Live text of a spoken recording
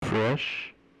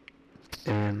Fresh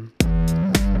and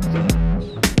Buds.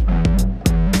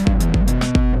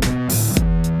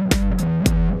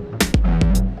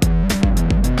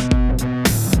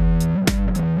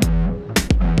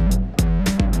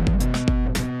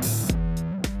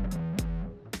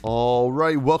 All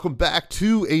right, welcome back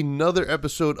to another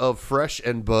episode of Fresh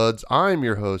and Buds. I'm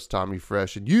your host, Tommy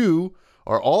Fresh, and you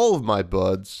are all of my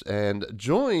buds, and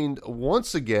joined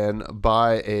once again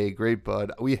by a great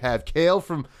bud. We have Kale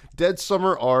from Dead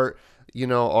Summer Art. You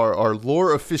know, our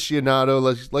lore aficionado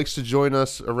likes to join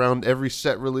us around every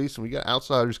set release, and we got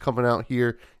Outsiders coming out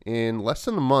here in less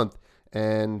than a month,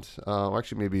 and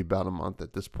actually maybe about a month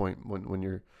at this point when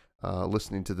you're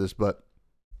listening to this. But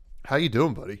how you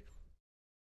doing, buddy?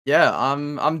 Yeah,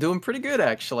 I'm doing pretty good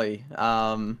actually.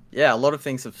 Yeah, a lot of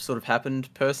things have sort of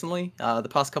happened personally the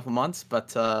past couple months,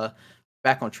 but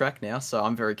back on track now. So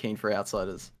I'm very keen for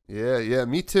Outsiders. Yeah,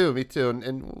 me too,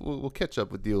 and we'll catch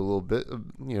up with you a little bit,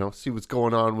 see what's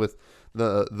going on with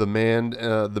the man,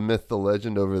 the myth, the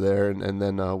legend over there, and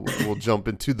then we'll jump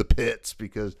into the pits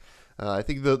because I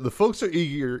think the folks are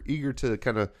eager to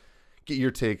kind of get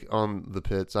your take on the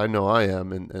pits. I know I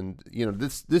am, and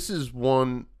this is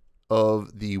one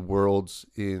of the worlds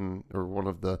or one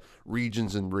of the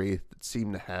regions in Wraith that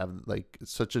seem to have like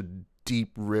such a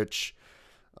deep, rich,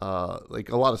 like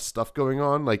a lot of stuff going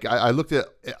on. Like I looked at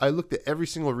every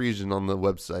single region on the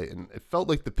website, and it felt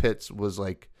like the pits was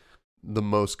like the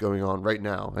most going on right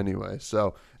now. Anyway,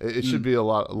 so it should be a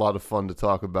lot of fun to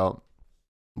talk about.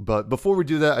 But before we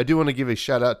do that, I do want to give a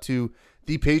shout out to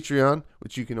the Patreon,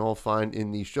 which you can all find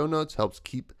in the show notes. Helps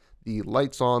keep the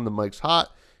lights on, the mics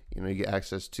hot. You get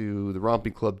access to the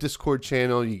Romping Club Discord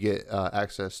channel. You get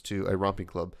access to a Romping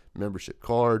Club membership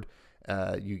card.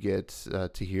 You get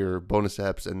to hear bonus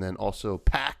apps and then also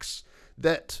packs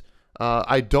that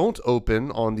I don't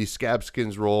open on the Scab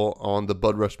Skins roll on the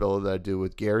Bud Rush Bella that I do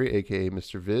with Gary, a.k.a.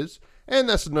 Mr. Viz. And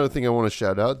that's another thing I want to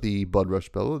shout out, the Bud Rush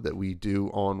Bella that we do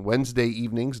on Wednesday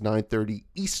evenings, 9:30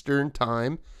 Eastern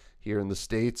Time here in the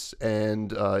States.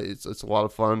 And it's a lot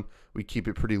of fun. We keep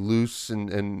it pretty loose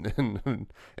and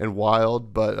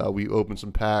wild, but we open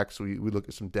some packs, we look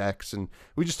at some decks, and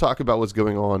we just talk about what's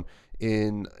going on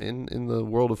in the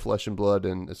world of Flesh and Blood,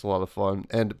 and it's a lot of fun.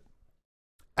 And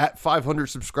at 500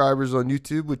 subscribers on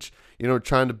YouTube, which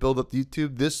trying to build up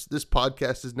YouTube, this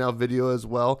podcast is now video as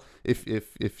well.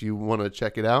 If you want to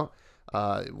check it out,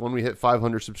 when we hit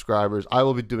 500 subscribers, I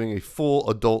will be doing a full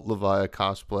adult Leviah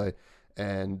cosplay.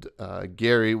 And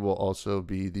Gary will also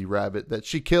be the rabbit that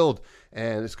she killed,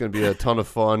 and it's going to be a ton of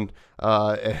fun.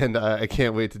 And I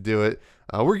can't wait to do it.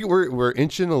 We're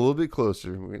inching a little bit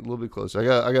closer.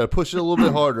 I got to push it a little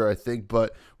bit harder, I think,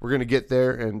 but we're going to get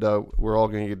there, and we're all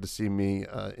going to get to see me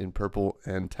in purple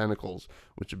and tentacles,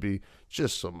 which would be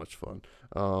just so much fun.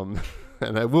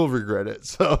 And I will regret it.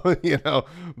 So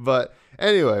but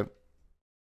anyway.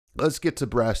 Let's get to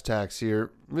brass tacks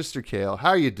here. Mr. Kale,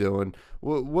 how you doing?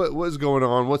 What's going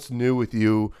on? What's new with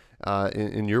you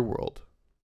in your world?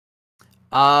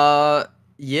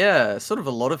 Yeah, sort of a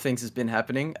lot of things has been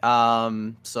happening. So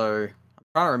I'm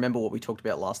trying to remember what we talked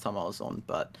about last time I was on,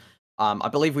 but I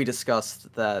believe we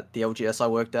discussed that the LGS I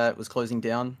worked at was closing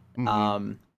down.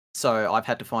 Mm-hmm. So I've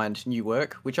had to find new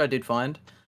work, which I did find.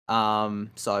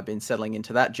 So I've been settling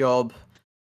into that job.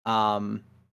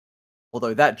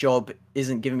 Although that job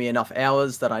isn't giving me enough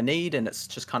hours that I need, and it's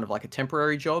just kind of like a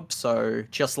temporary job. So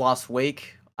just last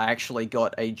week, I actually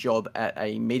got a job at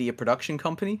a media production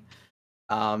company.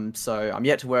 So I'm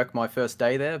yet to work my first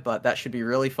day there, but that should be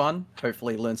really fun.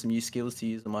 Hopefully learn some new skills to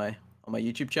use on my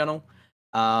YouTube channel.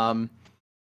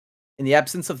 In the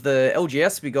absence of the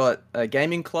LGS, we got a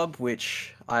gaming club,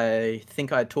 which I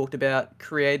think I talked about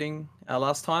creating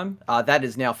last time. That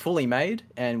is now fully made,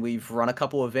 and we've run a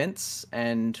couple events,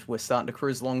 and we're starting to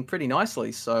cruise along pretty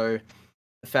nicely. So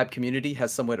the Fab community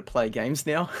has somewhere to play games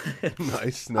now.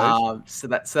 Nice. So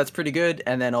that's pretty good.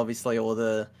 And then obviously all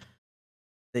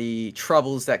the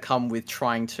troubles that come with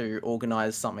trying to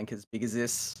organize something as big as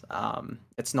this.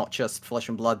 It's not just Flesh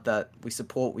and Blood that we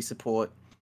support. We support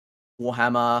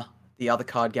Warhammer, the other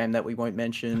card game that we won't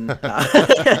mention,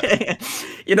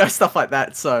 stuff like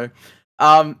that. So,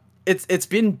 it's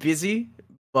been busy,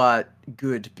 but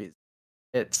good busy.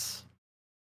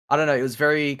 I don't know, it was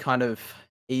very kind of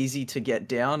easy to get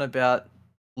down about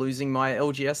losing my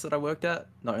LGS that I worked at.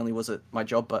 Not only was it my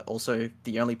job, but also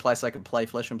the only place I could play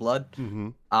Flesh and Blood. Mm-hmm.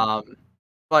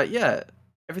 But yeah,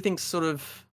 everything's sort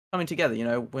of coming together.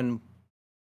 When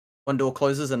one door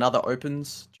closes, another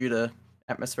opens due to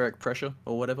atmospheric pressure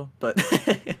or whatever. But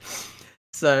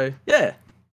so yeah.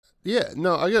 Yeah,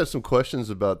 no, I got some questions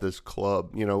about this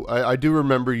club. You know, I do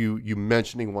remember you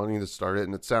mentioning wanting to start it,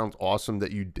 and it sounds awesome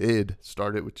that you did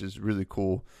start it, which is really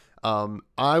cool.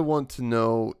 I want to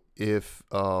know if,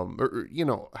 you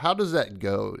know, how does that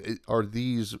go? Are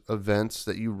these events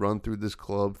that you run through this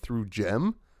club through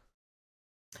Gem?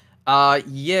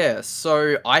 Yeah,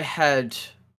 so I had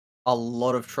a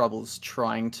lot of troubles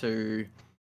trying to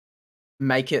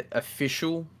make it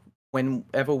official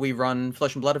whenever we run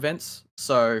Flesh and Blood events.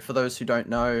 So for those who don't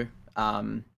know,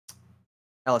 um,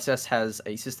 LSS has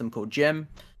a system called Gem,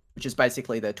 which is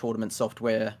basically their tournament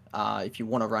software. If you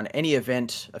want to run any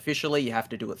event officially, you have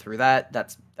to do it through that.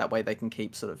 That way they can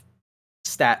keep sort of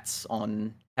stats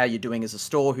on how you're doing as a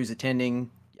store, who's attending,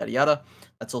 yada yada.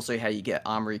 That's also how you get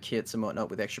armory kits and whatnot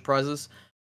with extra prizes.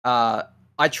 Uh,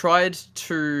 I tried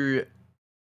to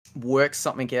work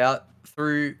something out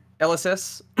through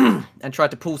LSS and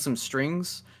tried to pull some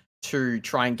strings to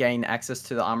try and gain access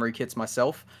to the armory kits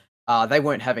myself. They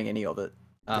weren't having any of it.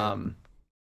 Damn.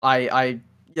 I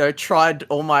tried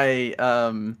all my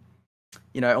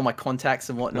all my contacts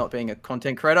and whatnot. Being a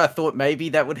content creator, I thought maybe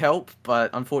that would help, but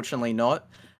unfortunately not.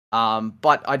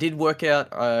 But I did work out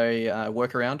a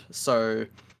workaround. So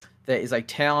there is a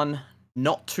town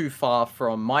not too far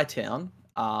from my town.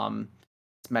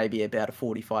 It's maybe about a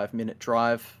 45-minute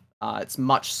drive. It's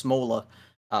much smaller,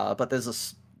 but there's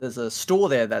a store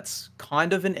there that's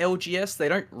kind of an LGS. They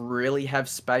don't really have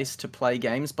space to play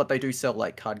games, but they do sell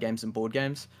like card games and board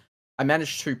games. I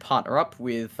managed to partner up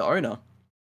with the owner,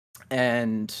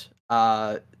 and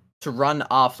to run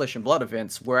our Flesh and Blood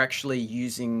events, we're actually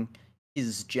using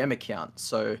his Gem account.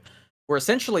 So we're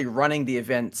essentially running the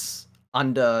events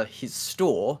under his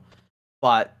store,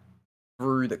 but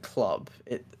through the club.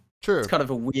 It's Sure. kind of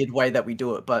a weird way that we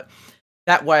do it, but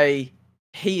that way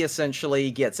he essentially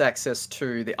gets access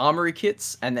to the armory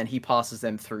kits and then he passes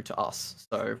them through to us.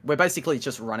 So we're basically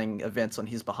just running events on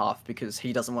his behalf because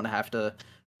he doesn't want to have to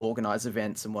organize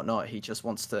events and whatnot. He just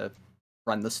wants to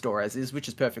run the store as is, which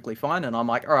is perfectly fine. And I'm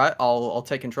like, all right, I'll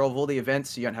take control of all the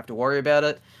events. So you don't have to worry about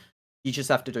it. You just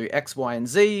have to do X, Y, and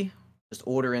Z. Just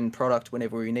order in product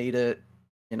whenever we need it.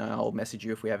 I'll message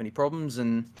you if we have any problems,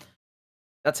 and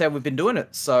that's how we've been doing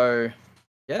it. So,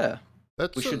 yeah, we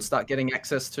That's should start getting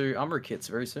access to armory kits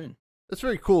very soon. that's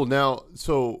very cool. Now,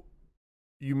 so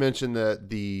you mentioned that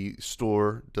the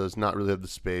store does not really have the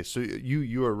space, so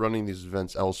you are running these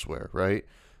events elsewhere, right?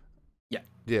 Yeah.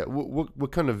 Yeah.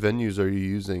 What kind of venues are you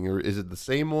using, or is it the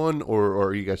same one, or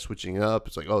are you guys switching up?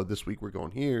 It's like, oh, this week we're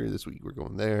going here, this week we're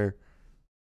going there.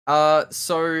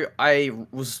 So I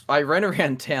ran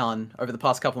around town over the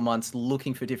past couple months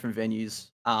looking for different venues.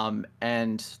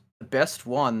 And the best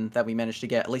one that we managed to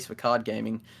get, at least for card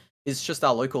gaming, is just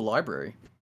our local library.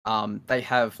 They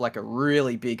have like a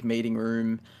really big meeting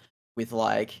room with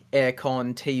like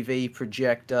aircon, TV,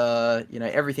 projector,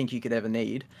 everything you could ever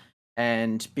need.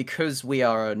 And because we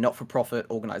are a not-for-profit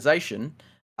organization,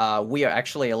 we are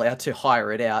actually allowed to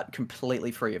hire it out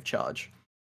completely free of charge.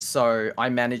 So I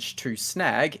managed to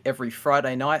snag every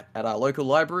Friday night at our local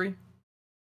library,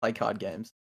 play card games.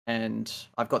 And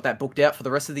I've got that booked out for the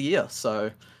rest of the year.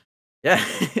 So yeah,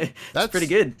 it's pretty That's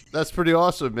good. that's pretty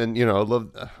awesome, and I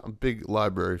love. I'm a big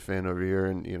library fan over here,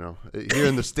 and here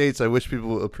in the States, I wish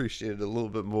people appreciated it a little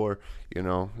bit more.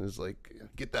 It's like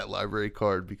get that library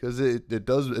card because it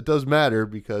does matter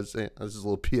because this is a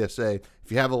little PSA.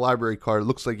 If you have a library card, it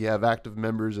looks like you have active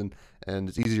members, and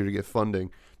it's easier to get funding.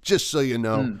 Just so you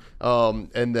know, Mm.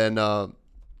 and then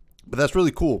but that's really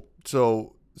cool.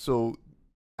 So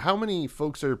how many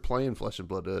folks are playing Flesh and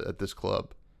Blood at this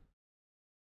club?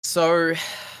 So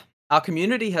our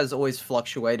community has always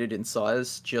fluctuated in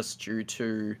size just due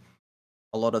to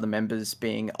a lot of the members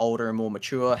being older and more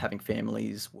mature, having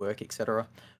families, work, etc.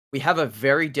 We have a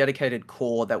very dedicated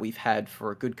core that we've had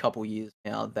for a good couple years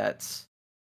now.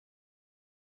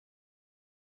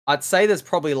 I'd say there's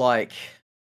probably like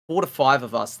 4 to 5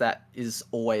 of us that is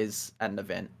always at an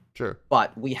event. Sure.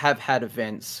 But we have had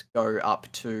events go up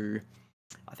to,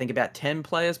 I think, about 10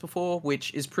 players before,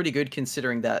 which is pretty good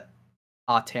considering that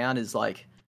our town is like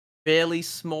fairly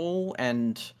small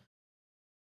and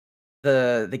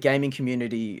the gaming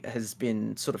community has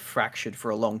been sort of fractured for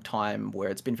a long time where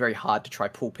it's been very hard to try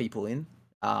pull people in.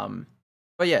 Um,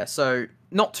 but yeah, so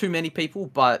not too many people,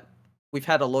 but we've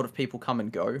had a lot of people come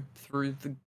and go through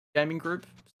the gaming group.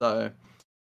 So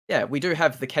yeah, we do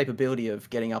have the capability of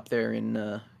getting up there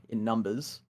in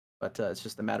numbers, but it's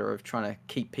just a matter of trying to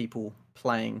keep people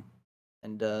playing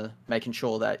and making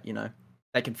sure that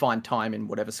they can find time in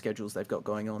whatever schedules they've got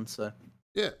going on. So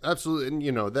Yeah, absolutely.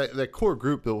 And that core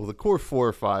group, though, the core 4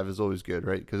 or 5 is always good,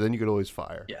 right? Because then you could always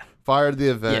Yeah. fire the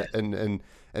Yeah. event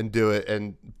and do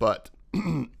it. But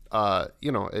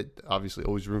it obviously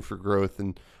always room for growth.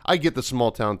 And I get the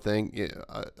small town thing. Yeah,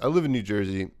 I live in New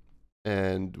Jersey,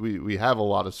 and we have a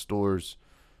lot of stores,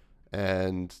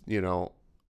 and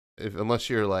if unless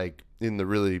you're like in the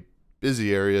really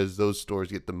busy areas, those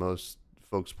stores get the most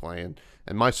folks playing.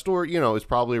 And my store, is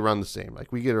probably around the same.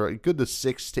 Like we get a good to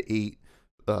 6 to 8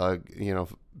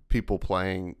 people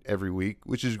playing every week,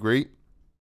 which is great.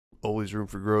 Always room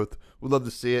for growth. We'd love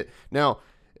to see it. Now,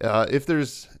 if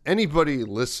there's anybody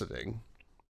listening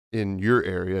in your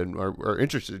area and are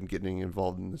interested in getting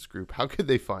involved in this group, how could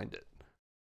they find it?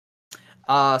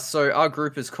 So our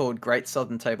group is called Great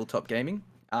Southern Tabletop Gaming.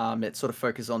 It sort of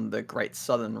focuses on the Great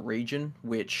Southern region,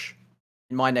 which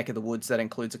in my neck of the woods, that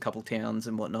includes a couple towns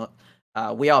and whatnot.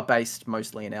 We are based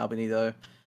mostly in Albany, though.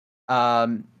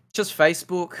 Just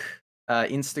Facebook,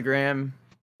 Instagram.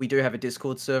 We do have a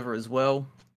Discord server as well.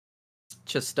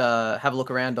 Just have a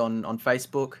look around on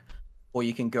Facebook, or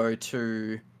you can go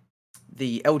to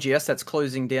the LGS that's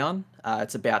closing down.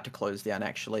 It's about to close down,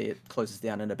 actually. It closes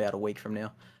down in about a week from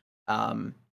now.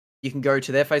 You can go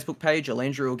to their Facebook page,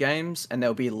 Elandriel Games, and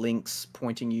there'll be links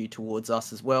pointing you towards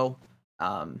us as well.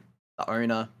 The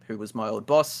owner, who was my old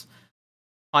boss,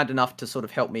 kind enough to sort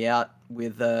of help me out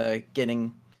with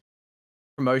getting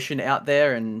promotion out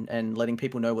there and letting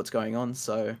people know what's going on.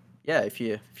 So yeah, if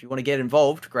you want to get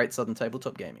involved, Great Southern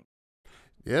Tabletop Gaming.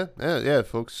 Yeah,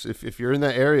 folks. If you're in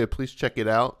that area, please check it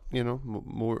out.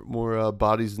 More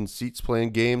bodies and seats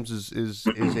playing games is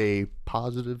a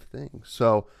positive thing.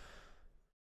 So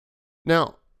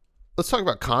now let's talk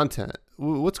about content.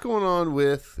 What's going on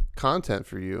with content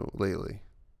for you lately?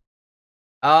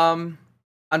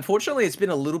 Unfortunately, it's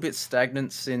been a little bit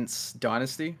stagnant since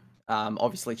Dynasty.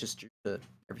 Obviously, just due to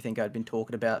everything I'd been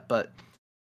talking about, but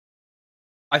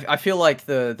I feel like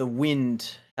the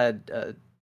wind had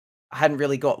I hadn't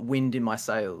really got wind in my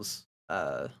sails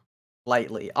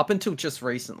lately, up until just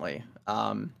recently.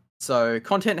 So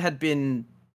content had been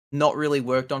not really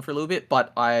worked on for a little bit,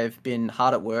 but I've been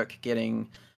hard at work getting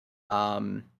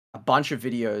a bunch of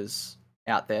videos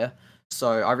out there.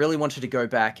 So I really wanted to go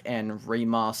back and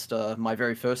remaster my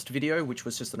very first video, which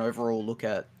was just an overall look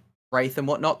at Wraith and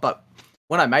whatnot. But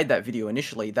when I made that video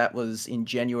initially, that was in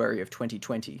January of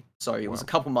 2020. So it was a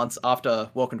couple months after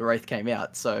Welcome to Wraith came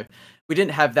out. So we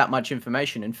didn't have that much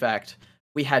information. In fact,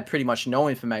 we had pretty much no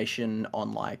information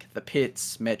on like the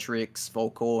pits, metrics,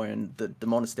 Volcor, and the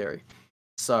monastery.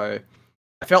 So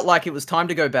I felt like it was time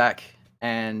to go back,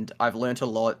 and I've learnt a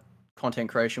lot content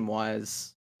creation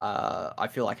wise. I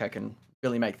feel like I can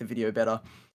really make the video better.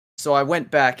 So I went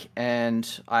back and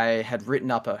I had written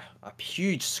up a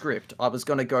huge script. I was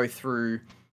going to go through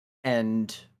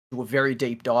and do a very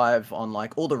deep dive on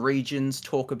like all the regions,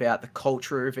 talk about the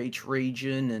culture of each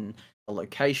region and the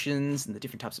locations and the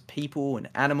different types of people and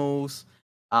animals.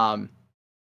 And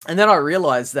then I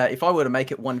realized that if I were to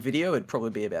make it one video, it'd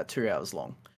probably be about 2 hours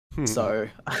long. So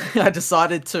I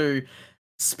decided to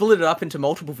split it up into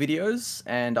multiple videos,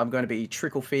 and I'm going to be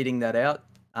trickle feeding that out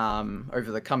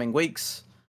over the coming weeks.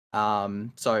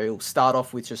 So it'll start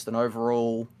off with just an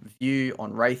overall view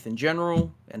on Wraith in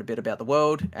general and a bit about the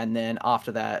world, and then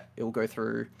after that it'll go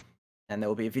through and there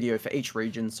will be a video for each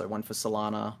region, so one for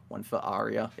Solana, one for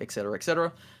Aria, etc,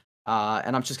 etc.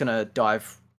 And I'm just going to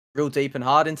dive real deep and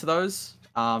hard into those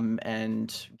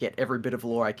and get every bit of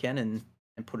lore I can and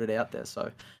put it out there.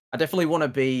 So I definitely want to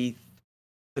be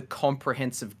the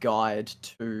comprehensive guide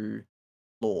to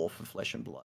lore for Flesh and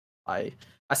Blood. I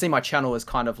see my channel as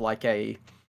kind of like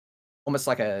almost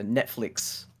like a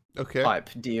Netflix type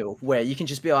deal, where you can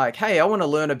just be like, hey, I want to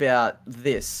learn about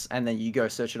this, and then you go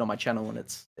search it on my channel and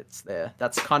it's there.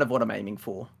 That's kind of what I'm aiming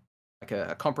for, like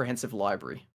a comprehensive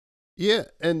library. Yeah,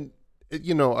 and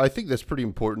I think that's pretty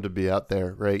important to be out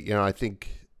there, right? I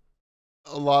think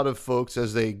a lot of folks,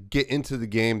 as they get into the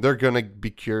game, they're gonna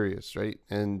be curious, right?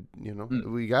 And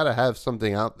we got to have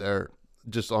something out there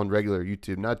just on regular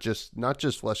YouTube, not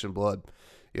just Flesh and Blood,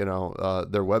 their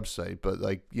website, but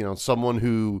like someone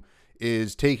who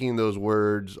is taking those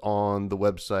words on the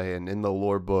website and in the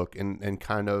lore book and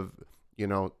kind of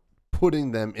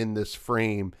putting them in this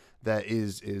frame that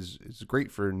is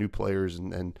great for new players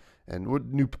and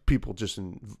new people just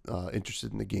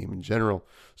interested in the game in general.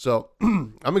 So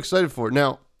I'm excited for it.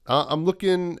 Now I'm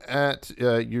looking at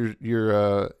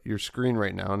your screen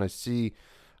right now, and I see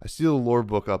the lore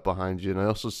book up behind you, and I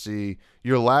also see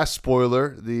your last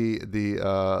spoiler, the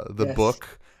yes.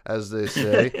 book, as they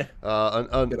say,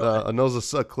 Anelza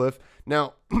Sutcliffe.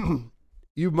 Now,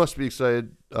 you must be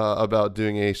excited about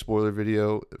doing a spoiler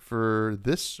video for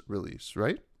this release,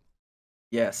 right?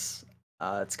 Yes,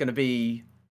 it's gonna be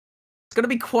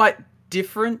quite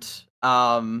different.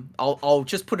 I'll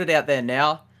just put it out there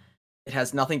now. It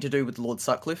has nothing to do with Lord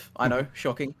Sutcliffe. I know,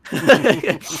 shocking. Or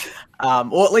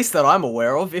at least that I'm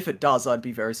aware of. If it does, I'd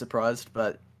be very surprised.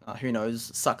 But who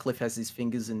knows? Sutcliffe has his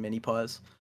fingers in many pies.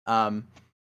 Yeah,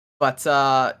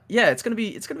 it's gonna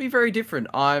be very different.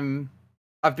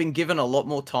 I've been given a lot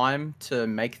more time to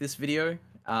make this video.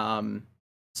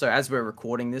 So as we're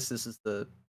recording this is the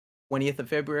 20th of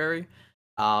February.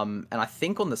 And I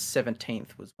think on the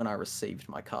 17th was when I received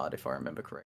my card, if I remember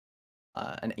correctly,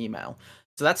 an email.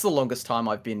 So that's the longest time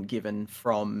I've been given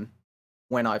from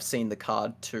when I've seen the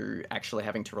card to actually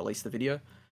having to release the video.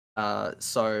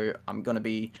 So I'm going to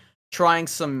be trying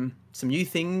some new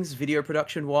things video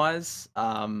production wise.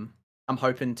 I'm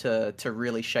hoping to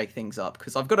really shake things up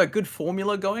because I've got a good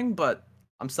formula going, but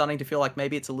I'm starting to feel like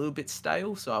maybe it's a little bit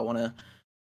stale. So I want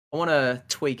to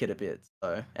tweak it a bit.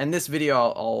 So, and this video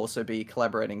I'll also be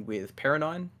collaborating with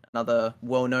Peronine, another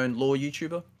well-known lore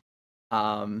YouTuber.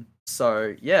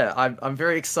 So yeah, I'm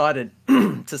very excited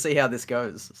to see how this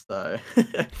goes. So,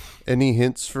 any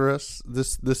hints for us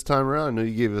this time around? I know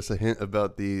you gave us a hint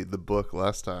about the book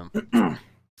last time.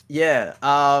 Yeah.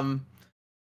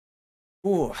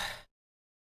 Ooh.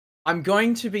 I'm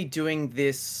going to be doing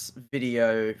this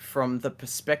video from the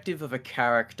perspective of a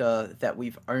character that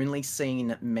we've only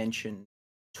seen mentioned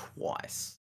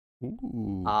twice.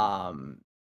 Ooh.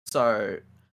 So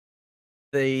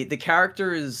the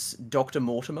character is Dr.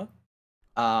 Mortimer,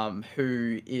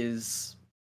 who is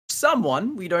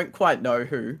someone we don't quite know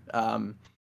who,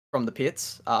 from the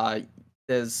pits.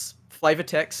 There's flavor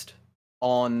text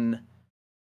on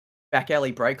Back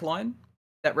Alley Breakline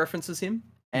that references him.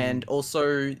 And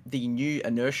also the new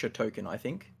inertia token, I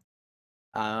think.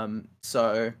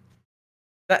 So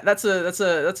that's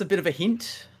a bit of a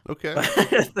hint. Okay.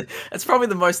 That's probably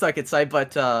the most I could say,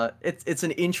 but it's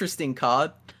an interesting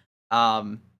card.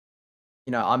 I'm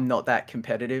not that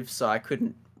competitive, so I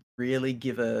couldn't really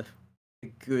give a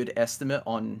good estimate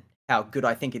on how good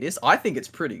I think it is. I think it's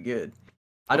pretty good.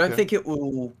 I don't think it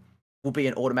will be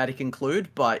an automatic include,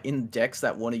 but in decks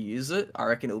that want to use it, I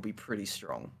reckon it will be pretty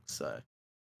strong. So.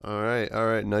 All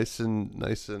right. Nice and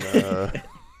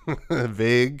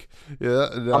vague. Yeah.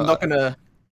 No,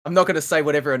 I'm not gonna say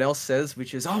what everyone else says,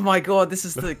 which is, oh my god, this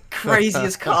is the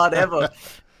craziest card ever.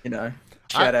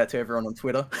 Shout out to everyone on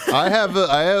Twitter. I have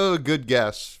a good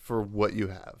guess for what you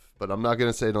have, but I'm not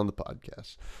gonna say it on the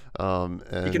podcast.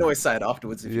 And you can always say it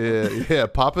afterwards. If you want. Yeah.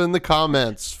 Pop it in the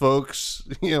comments, folks.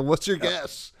 What's your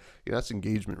guess? Yeah, that's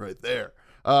engagement right there.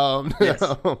 Yes.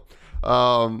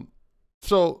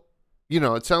 So.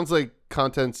 It sounds like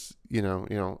content's,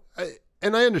 and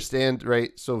I understand,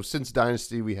 right? So since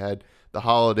Dynasty, we had the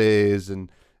holidays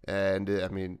and I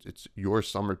mean, it's your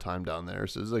summertime down there.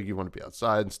 So it's like you want to be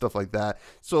outside and stuff like that.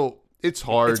 So it's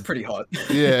hard. It's pretty hot.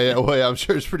 Yeah. Well, yeah, I'm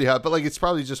sure it's pretty hot, but like, it's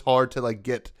probably just hard to like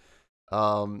get, with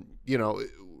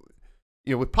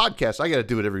podcasts, I got to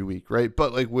do it every week, right?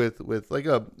 But like with like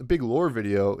a big lore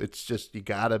video, it's just, you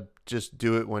got to just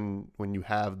do it when you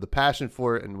have the passion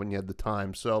for it and when you have the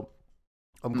time. So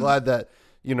I'm glad that,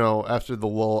 after the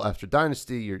lull after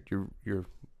Dynasty, you're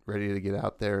ready to get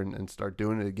out there and start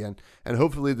doing it again. And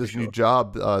hopefully this new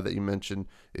job that you mentioned,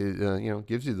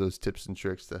 gives you those tips and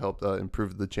tricks to help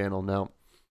improve the channel. Now,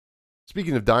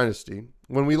 speaking of Dynasty,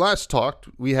 when we last talked,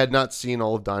 we had not seen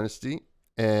all of Dynasty,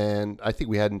 and I think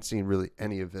we hadn't seen really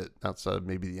any of it outside of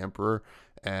maybe the Emperor,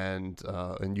 and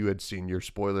you had seen your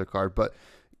spoiler card. But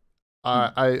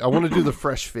I want to do the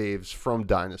fresh faves from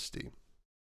Dynasty,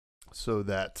 so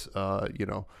that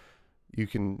you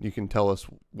can tell us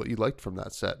what you liked from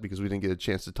that set, because we didn't get a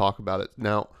chance to talk about it.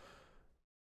 Now,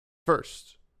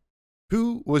 first,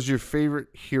 who was your favorite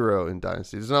hero in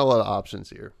Dynasty? There's not a lot of options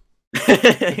here.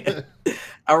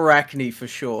 Arachne for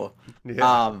sure.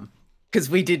 Yeah. Because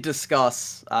we did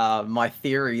discuss my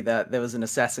theory that there was an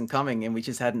assassin coming and we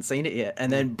just hadn't seen it yet.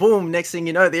 And then boom, next thing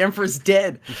you know, the Emperor's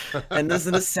dead and there's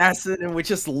an assassin and we're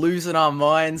just losing our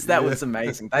minds. That was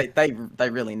amazing. They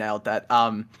really nailed that.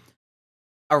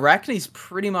 Arachne's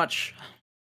pretty much,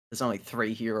 there's only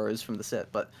 3 heroes from the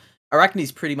set, but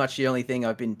Arachne's pretty much the only thing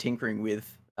I've been tinkering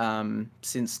with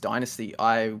since Dynasty.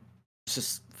 I was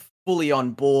just fully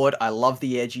on board. I love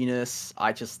the edginess.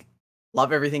 I just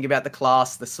love everything about the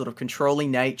class, the sort of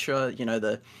controlling nature,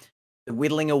 the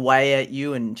whittling away at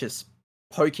you and just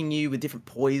poking you with different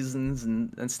poisons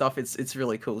and stuff. It's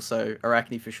really cool. So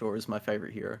Arachne for sure is my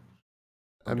favorite hero.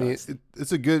 I mean,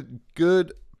 it's a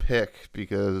good pick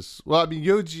because, well, I mean,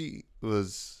 Yoji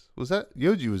was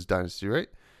Yoji was Dynasty, right?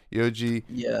 Yoji,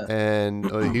 Yeah.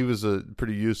 and he was a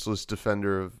pretty useless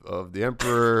defender of the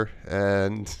Emperor,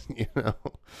 and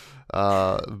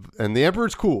and the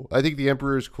Emperor's cool. I think the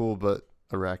Emperor is cool, but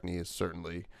Arachne is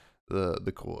certainly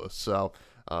the coolest. So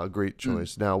great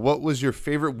choice. Now, what was your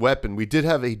favorite weapon? We did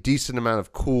have a decent amount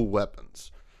of cool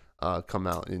weapons come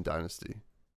out in Dynasty.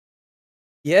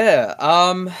 Yeah.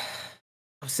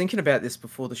 I was thinking about this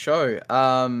before the show.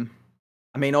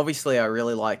 I mean, obviously, I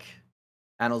really like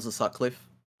Annals of Sutcliffe.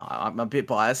 I'm a bit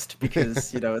biased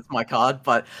because it's my card,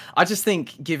 but I just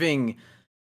think giving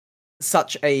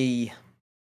such a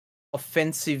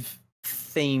offensive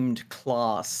themed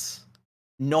class,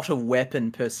 not a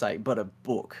weapon per se, but a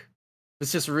book,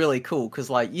 was just really cool.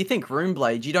 Because like you think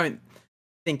Runeblade, you don't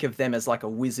think of them as like a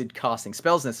wizard casting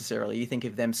spells necessarily. You think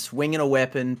of them swinging a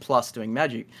weapon plus doing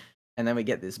magic. And then we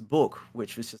get this book,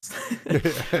 which was just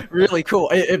really cool.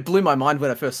 It blew my mind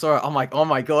when I first saw it. I'm like, oh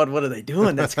my god, what are they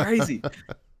doing? That's crazy.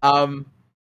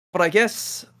 But I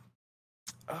guess,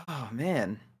 oh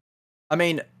man, I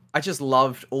mean, I just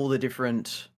loved all the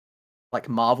different like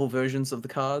Marvel versions of the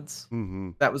cards.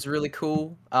 Mm-hmm. That was really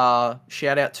cool.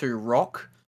 Shout out to Rock.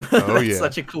 Oh That's yeah,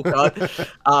 such a cool card.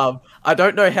 I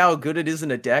don't know how good it is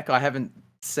in a deck. I haven't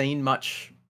seen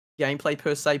much gameplay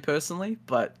per se personally,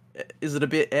 but is it a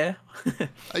bit air?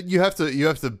 you have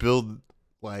to build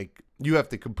like you have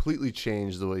to completely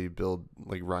change the way you build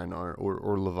like Reinhardt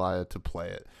or Leviah to play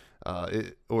it.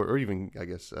 Or even I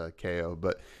guess KO,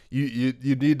 but you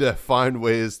need to find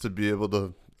ways to be able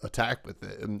to attack with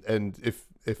it, and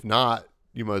if not,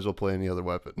 you might as well play any other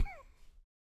weapon.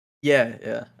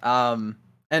 Yeah.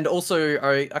 And also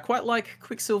I quite like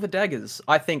Quicksilver daggers.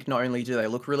 I think not only do they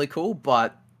look really cool,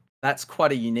 but that's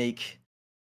quite a unique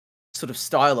sort of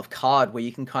style of card where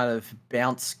you can kind of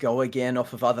bounce go again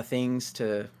off of other things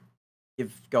to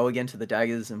give go again to the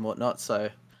daggers and whatnot. So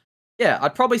yeah,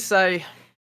 I'd probably say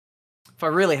if I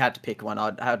really had to pick one,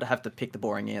 I'd have to pick the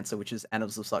boring answer, which is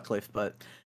Annals of Sutcliffe. But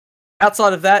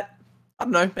outside of that, I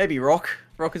don't know, maybe Rock.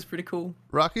 Rock is pretty cool.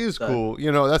 Rocky is So- cool.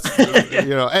 That's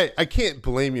hey, I can't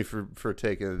blame you for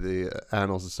taking the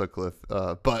Annals of Sutcliffe.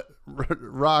 But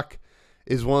Rock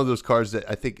is one of those cards that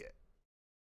I think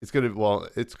it's kind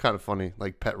of funny.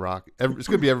 Like Pet Rock, it's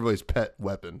gonna be everybody's pet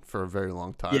weapon for a very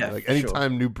long time. Yeah, like for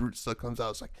anytime new brute stuff comes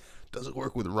out, it's like, does it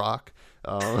work with Rock?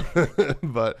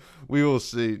 But we will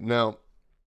see. Now,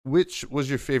 which was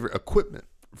your favorite equipment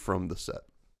from the set?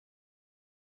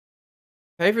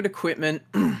 Favorite equipment.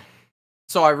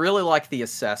 So I really like the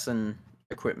assassin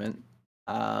equipment,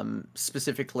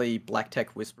 specifically Black Tech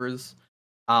Whisperers.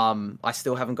 I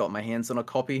still haven't got my hands on a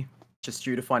copy, just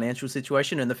due to financial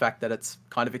situation and the fact that it's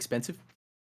kind of expensive.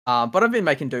 But I've been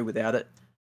making do without it.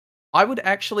 I would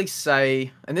actually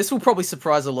say, and this will probably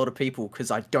surprise a lot of people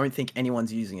because I don't think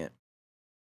anyone's using it.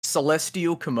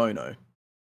 Celestial Kimono,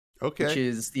 which Okay.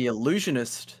 is the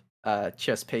illusionist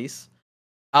chess piece.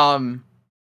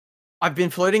 I've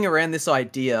been floating around this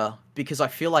idea because I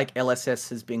feel like LSS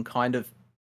has been kind of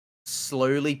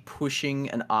slowly pushing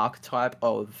an archetype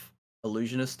of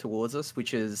illusionist towards us,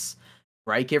 which is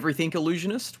break everything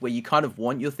illusionist, where you kind of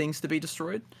want your things to be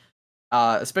destroyed.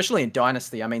 Especially in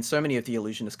Dynasty, I mean, so many of the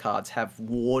illusionist cards have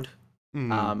ward,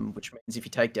 which means if you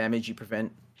take damage, you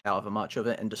prevent however much of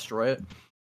it and destroy it.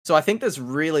 So I think there's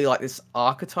really like this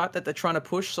archetype that they're trying to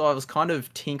push. So I was kind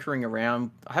of tinkering around.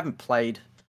 I haven't played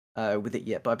with it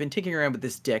yet, but I've been tinkering around with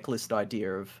this deck list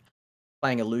idea of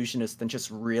playing illusionist and just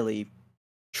really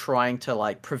trying to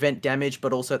like prevent damage,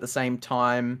 but also at the same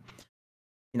time,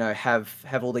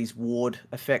 have all these ward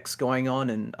effects going on.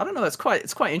 And I don't know, it's quite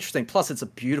interesting. Plus, it's a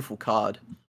beautiful card.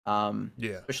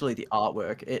 Yeah. Especially the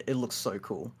artwork. It looks so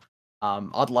cool.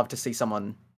 I'd love to see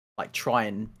someone like try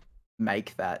and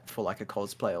make that for like a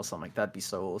cosplay or something. That'd be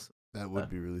so awesome. That would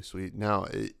be really sweet. Now,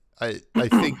 I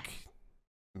think,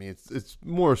 I mean, it's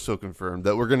more so confirmed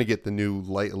that we're going to get the new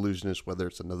Light Illusionist, whether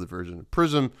it's another version of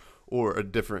Prism or a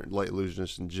different Light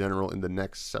Illusionist in general in the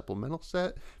next supplemental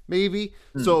set, maybe.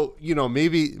 So,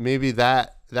 maybe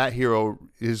that hero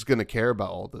is going to care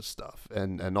about all this stuff.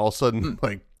 And all of a sudden,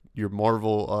 like, your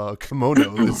Marvel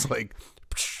kimono is like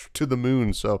to the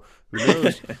moon. So, who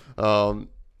knows?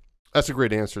 That's a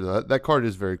great answer to that. That card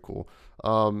is very cool.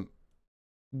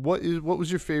 What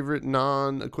was your favorite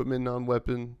non-equipment,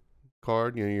 non-weapon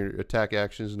card? Your attack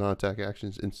actions, non-attack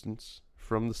actions instance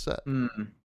from the set.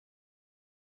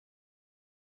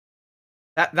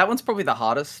 That one's probably the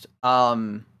hardest. I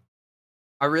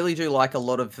really do like a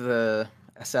lot of the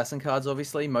assassin cards.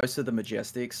 Obviously, most of the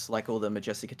majestics, like all the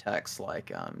majestic attacks,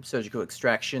 like surgical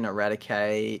extraction,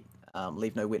 eradicate,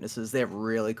 leave no witnesses. They're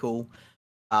really cool.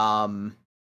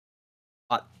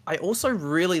 I also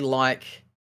really like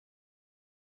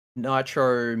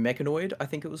Nitro Mechanoid, I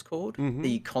think it was called, Mm-hmm.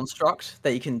 the construct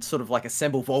that you can sort of like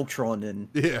assemble Voltron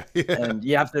Yeah, yeah. and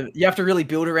you have to really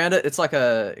build around it. It's like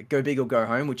a go big or go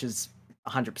home, which is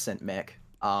 100% mech.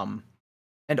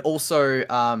 And also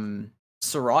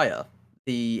Soraya,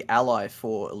 the ally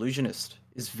for Illusionist,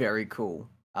 is very cool.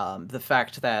 The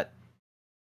fact that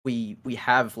we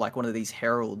have like one of these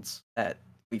heralds that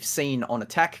we've seen on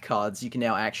attack cards, you can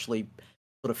now actually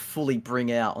sort of fully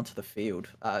bring out onto the field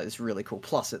is really cool.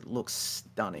 Plus, it looks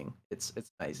stunning. It's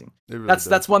amazing. It really That's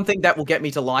does. one thing that will get me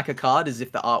to like a card is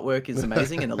if the artwork is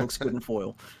amazing and it looks good in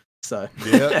foil. So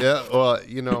Yeah, yeah. Well,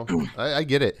 I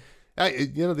get it.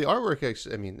 The artwork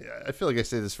actually. I mean, I feel like I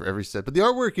say this for every set, but the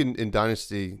artwork in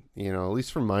Dynasty, at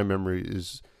least from my memory,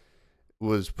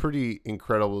 was pretty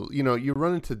incredible. You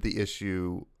run into the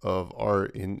issue of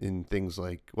art in things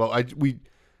like, well,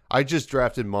 I just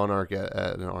drafted Monarch at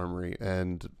an armory,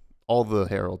 and all the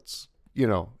heralds,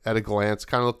 at a glance,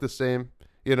 kind of look the same.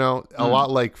 A lot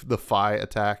like the Phi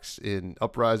attacks in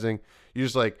Uprising. You're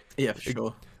just like, yeah, for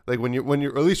sure. like when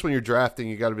you're at least when you're drafting,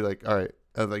 you got to be like, all right,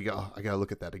 like, oh, I gotta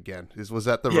look at that again. Was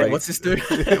that the Yeah, right? what's this do?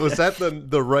 Was that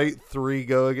the right 3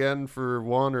 go again for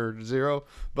 1 or 0?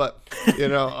 But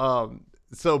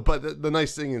so but the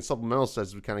nice thing in supplemental sets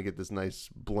is we kind of get this nice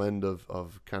blend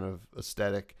of kind of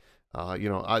aesthetic. I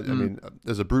mean,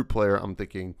 as a brute player, I'm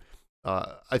thinking,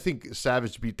 I think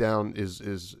Savage Beatdown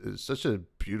is such a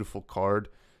beautiful card.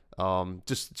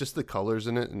 Just the colors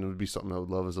in it, and it would be something I would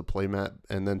love as a playmat.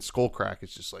 And then Skullcrack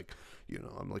is just like,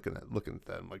 I'm looking at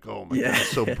that. I'm like, oh my god,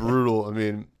 it's so brutal. I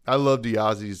mean, I love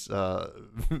Diazi's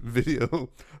video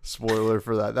spoiler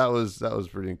for that. That was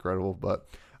pretty incredible. But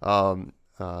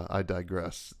I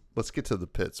digress. Let's get to the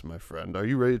pits, my friend. Are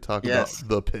you ready to talk Yes. about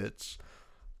the pits?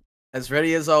 As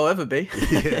ready as I'll ever be.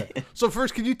 Yeah. So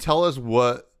first, can you tell us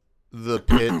what the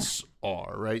pits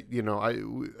are? Right.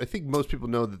 I think most people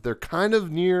know that they're kind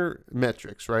of near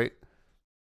metrics, right?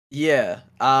 Yeah.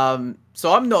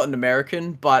 So I'm not an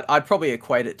American, but I'd probably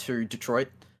equate it to Detroit.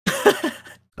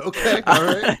 Okay. All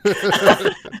right.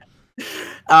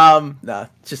 Nah,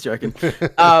 just joking.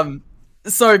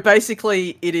 So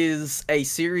basically, it is a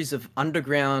series of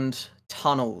underground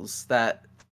tunnels that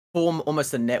form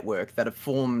almost a network that have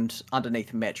formed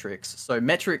underneath metrics. So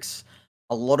metrics,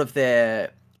 a lot of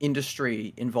their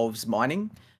industry involves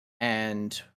mining,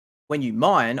 and when you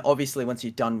mine, obviously once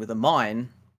you're done with a mine,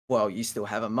 well, you still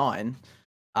have a mine.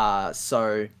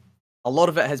 So a lot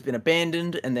of it has been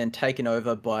abandoned and then taken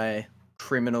over by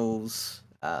criminals,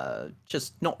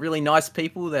 just not really nice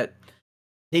people that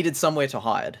needed somewhere to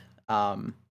hide.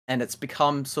 And it's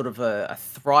become sort of a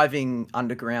thriving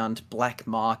underground black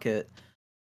market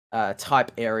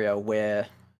type area where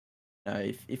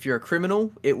if you're a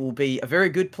criminal, it will be a very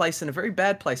good place and a very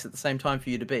bad place at the same time for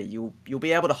you to be. You'll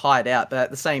be able to hide out, but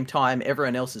at the same time,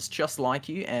 everyone else is just like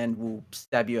you and will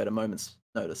stab you at a moment's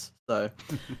notice. So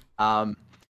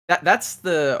that's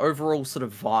the overall sort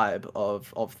of vibe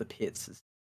of the pits. Is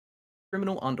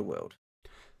criminal underworld.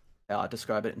 How I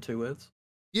describe it in 2 words.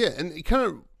 Yeah, and it kind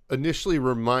of initially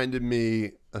reminded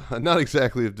me, not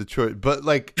exactly of Detroit, but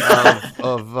like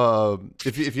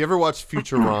if you ever watched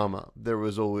Futurama, there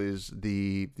was always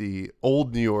the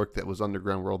old New York that was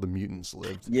underground where all the mutants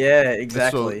lived. Yeah,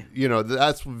 exactly. So,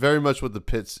 that's very much what the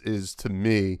pits is to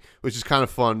me, which is kind of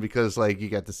fun because like you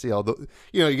get to see all the,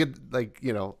 you get like,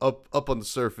 up on the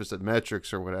surface at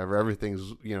metrics or whatever,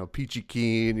 everything's, peachy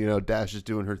keen, Dash is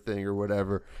doing her thing or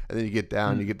whatever. And then you get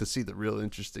down, you get to see the real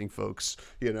interesting folks,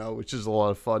 which is a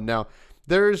lot of fun. Now,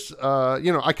 there's,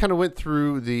 I kind of went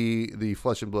through the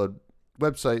Flesh and Blood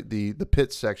website, the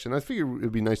pits section. I figured it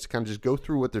would be nice to kind of just go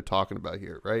through what they're talking about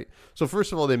here, right? So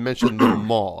first of all, they mentioned the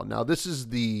mall. Now, this is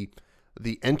the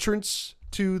entrance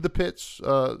to the pits /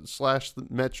 the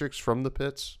metrics from the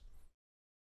pits.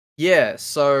 Yeah,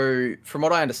 so from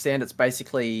what I understand, it's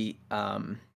basically,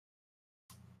 I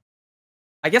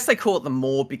guess they call it the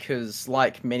mall because,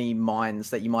 like many mines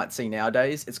that you might see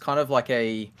nowadays, it's kind of like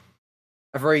a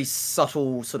very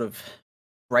subtle sort of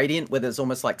gradient where there's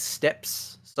almost like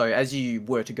steps. So as you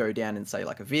were to go down in, say,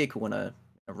 like a vehicle in a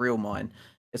real mine,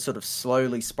 it sort of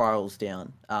slowly spirals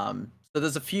down. So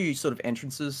there's a few sort of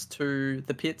entrances to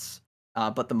the pits,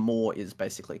 but the moor is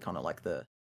basically kind of like the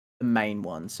main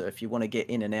one. So if you want to get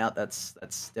in and out, that's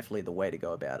definitely the way to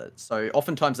go about it. So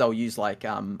oftentimes they'll use like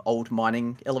old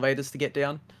mining elevators to get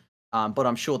down, but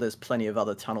I'm sure there's plenty of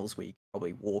other tunnels where you can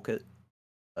probably walk it.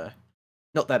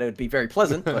 Not that it would be very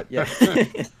pleasant, but yeah.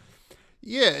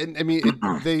 Yeah, and I mean,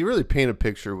 they really paint a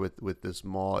picture with this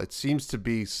mall. It seems to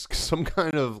be some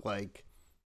kind of like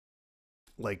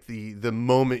the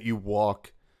moment you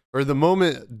walk, or the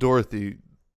moment Dorothy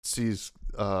sees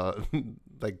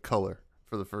like color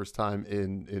for the first time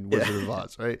in Yeah. Wizard of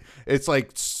Oz, right? It's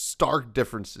like stark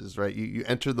differences, right? You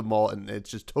enter the mall and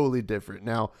it's just totally different.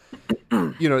 Now,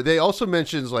 they also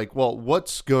mentions like, well,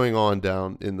 what's going on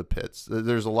down in the pits?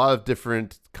 There's a lot of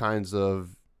different kinds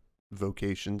of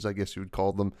vocations, I guess you would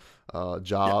call them,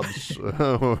 jobs,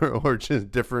 or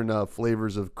just different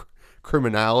flavors of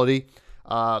criminality.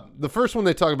 The first one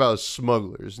they talk about is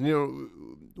smugglers.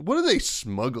 What are they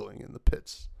smuggling in the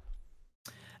pits?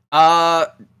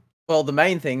 Well, the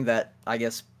main thing that I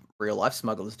guess real life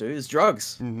smugglers do is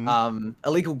drugs. Mm-hmm.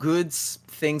 Illegal goods,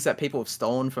 things that people have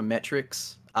stolen from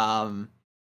metrics.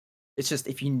 It's just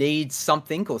if you need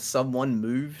something or someone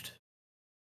moved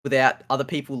without other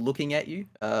people looking at you,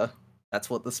 that's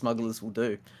what the smugglers will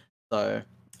do. So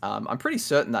I'm pretty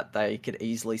certain that they could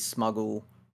easily smuggle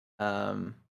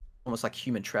almost like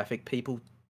human traffic people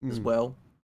as well.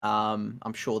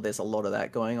 I'm sure there's a lot of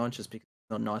that going on just because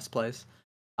it's not a nice place.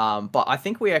 But I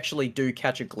think we actually do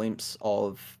catch a glimpse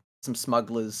of some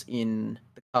smugglers in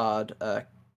the card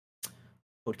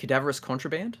called Cadaverous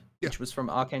Contraband, which was from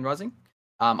Arcane Rising.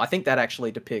 I think that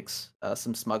actually depicts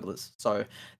some smugglers. So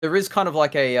there is kind of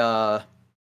like a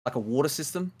water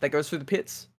system that goes through the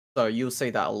pits. So you'll see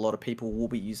that a lot of people will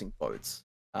be using boats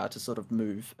to sort of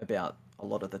move about a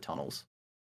lot of the tunnels.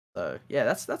 So yeah,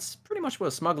 that's pretty much what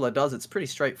a smuggler does. It's pretty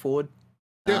straightforward.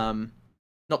 Yeah.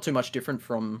 Not too much different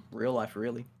from real life,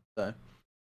 really. So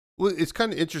Well, it's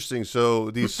kind of interesting.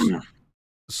 So these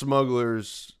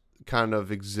smugglers kind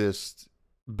of exist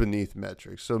beneath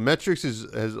metrics. So metrics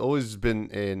has always been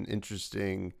an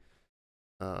interesting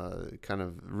kind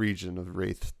of region of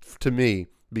Wraith to me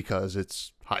because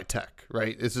it's high tech,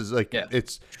 right? This is like Yeah,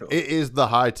 it sure. is the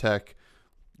high tech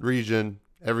region.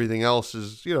 Everything else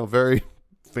is very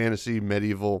fantasy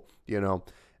medieval,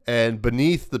 and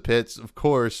beneath the pits, of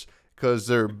course, because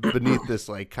they're beneath this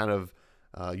like kind of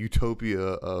utopia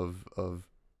of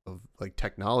like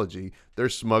technology. They're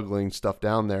smuggling stuff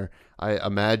down there. I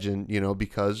imagine,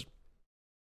 because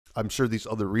I'm sure these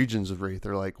other regions of Wraith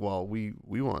are like, well, we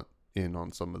want in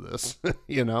on some of this,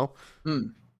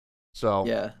 Mm, So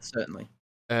yeah, certainly.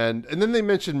 and then they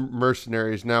mentioned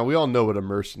mercenaries. Now we all know what a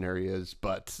mercenary is,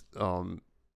 but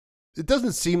it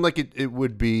doesn't seem like it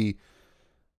would be,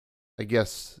 I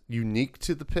guess, unique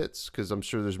to the pits because I'm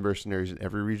sure there's mercenaries in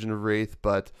every region of Wraith.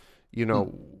 But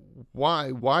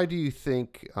why do you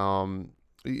think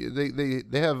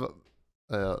they have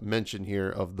a mention here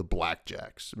of the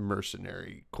Blackjacks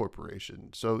Mercenary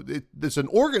Corporation? So it's an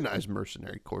organized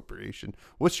mercenary corporation.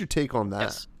 What's your take on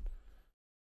that?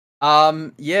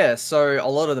 Yes. Yeah, so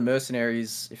a lot of the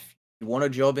mercenaries, if you want a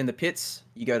job in the pits,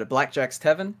 you go to Blackjack's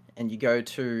Tavern and you go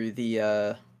to the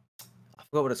I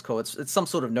forgot what it's called. It's some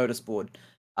sort of notice board.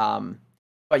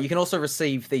 But you can also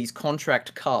receive these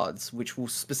contract cards, which will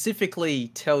specifically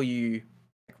tell you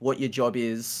what your job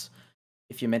is.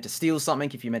 If you're meant to steal something,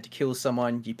 if you're meant to kill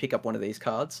someone, you pick up one of these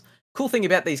cards. Cool thing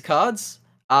about these cards,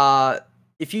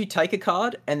 if you take a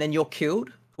card and then you're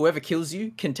killed, whoever kills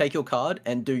you can take your card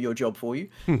and do your job for you.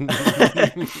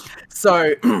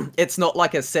 So it's not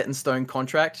like a set in stone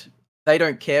contract. They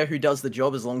don't care who does the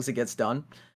job as long as it gets done.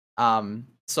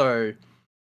 So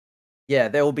yeah,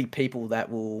 there will be people that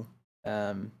will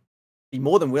be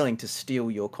more than willing to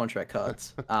steal your contract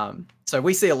cards. So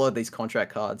we see a lot of these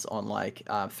contract cards on like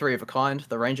 3 of a Kind,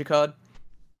 the Ranger card.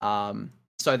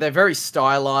 So they're very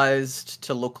stylized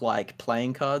to look like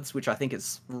playing cards, which I think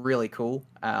is really cool.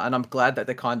 And I'm glad that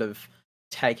they're kind of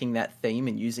taking that theme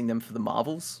and using them for the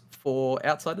Marvels for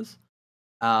Outsiders.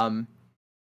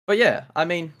 But yeah, I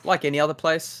mean, like any other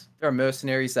place, there are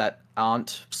mercenaries that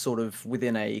aren't sort of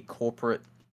within a corporate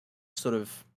sort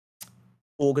of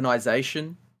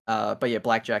organization. But yeah,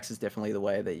 Blackjacks is definitely the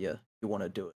way that you want to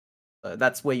do it. So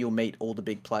that's where you'll meet all the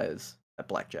big players at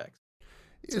Blackjacks.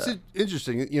 It's So,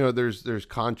 interesting. There's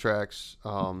contracts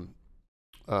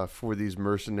for these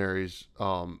mercenaries,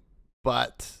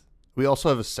 but we also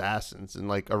have assassins, and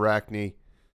like Arachne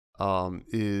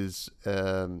is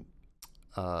an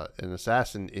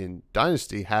assassin in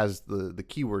Dynasty, has the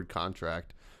keyword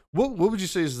contract. What would you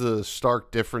say is the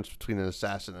stark difference between an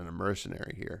assassin and a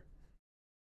mercenary here?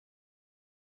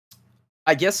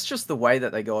 I guess just the way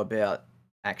that they go about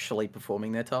actually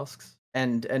performing their tasks,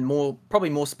 and more probably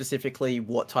more specifically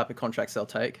what type of contracts they'll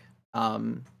take.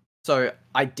 So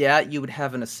I doubt you would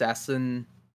have an assassin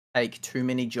take too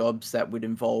many jobs that would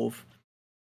involve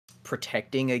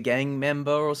protecting a gang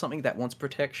member or something that wants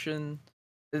protection.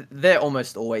 They're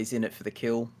almost always in it for the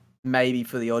kill, maybe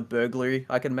for the odd burglary,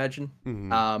 I can imagine.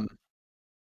 Mm-hmm.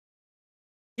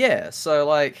 Yeah, so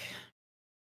like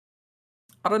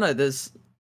I don't know, there's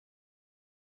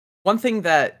One thing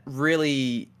that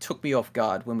really took me off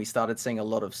guard when we started seeing a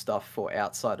lot of stuff for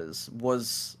Outsiders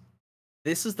was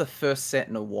this is the first set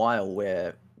in a while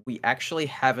where we actually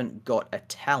haven't got a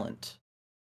talent,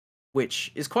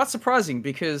 which is quite surprising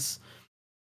because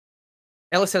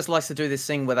LSS likes to do this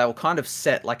thing where they will kind of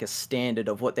set like a standard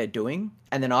of what they're doing,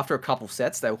 and then after a couple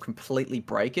sets, they will completely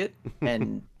break it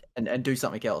and do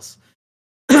something else.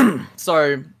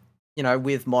 So,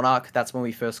 with Monarch, that's when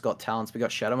we first got talents. We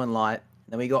got Shadow and Light,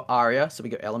 then we got Arya, so we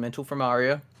got Elemental from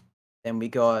Arya. Then we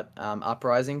got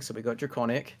Uprising, so we got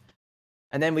Draconic.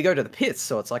 And then we go to the pits,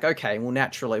 so it's like, okay, well,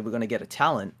 naturally, we're going to get a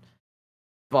talent.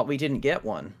 But we didn't get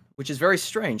one, which is very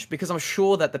strange, because I'm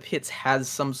sure that the pits has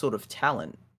some sort of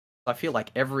talent. I feel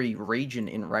like every region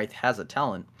in Wraith has a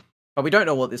talent. But we don't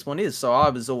know what this one is, so I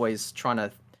was always trying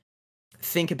to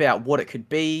think about what it could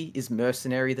be. Is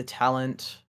Mercenary the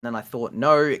talent? And then I thought,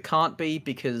 no, it can't be,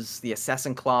 because the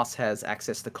Assassin class has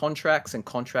access to contracts, and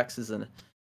contracts is a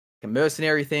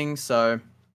mercenary thing, so...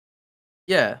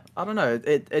 Yeah, I don't know.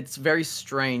 It's very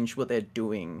strange what they're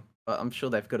doing, but I'm sure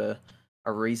they've got a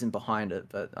reason behind it.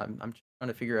 But I'm just trying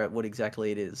to figure out what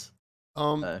exactly it is.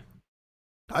 Um,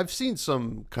 I've seen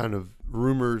some kind of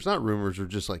rumors, not rumors, or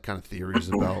just like kind of theories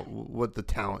about what the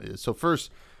talent is. So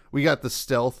first, we got the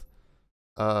stealth,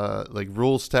 like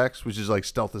rules text, which is like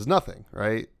stealth is nothing,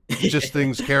 right? Just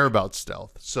things care about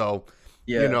stealth. So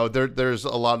Yeah. there's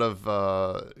a lot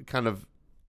of kind of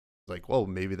like, well,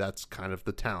 maybe that's kind of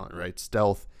the talent, right?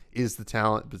 Stealth is the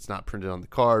talent, but it's not printed on the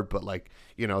card. But like,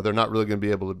 they're not really going to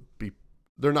be able to be.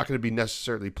 They're not going to be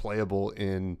necessarily playable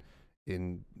in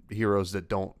heroes that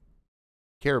don't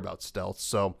care about stealth.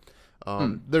 So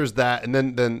there's that, and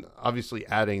then obviously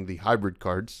adding the hybrid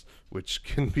cards, which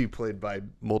can be played by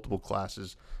multiple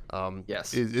classes.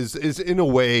 Yes. Is in a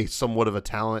way somewhat of a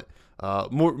talent.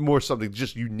 More something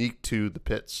just unique to the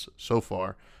pits so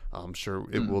far. I'm sure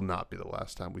it will not be the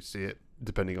last time we see it,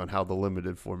 depending on how the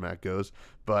limited format goes.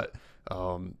 But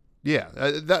yeah,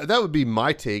 that would be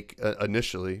my take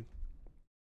initially.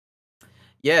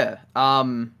 Yeah. I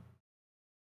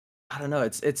don't know.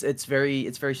 It's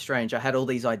very strange. I had all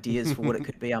these ideas for what it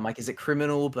could be. I'm like, is it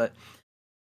criminal? But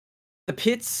the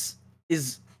pits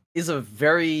is a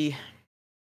very...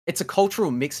 It's a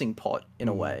cultural mixing pot in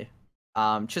a way.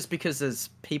 Just because there's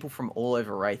people from all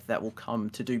over Wraith that will come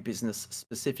to do business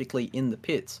specifically in the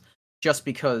pits, just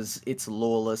because it's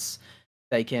lawless.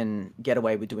 They can get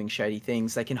away with doing shady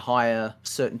things. They can hire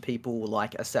certain people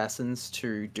like assassins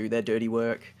to do their dirty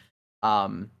work.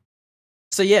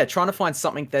 So yeah, trying to find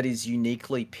something that is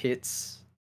uniquely pits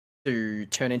to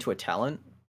turn into a talent.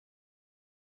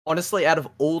 Honestly, out of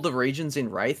all the regions in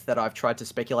Wraith that I've tried to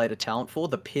speculate a talent for,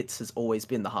 the pits has always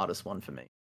been the hardest one for me.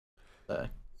 So.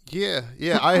 Yeah.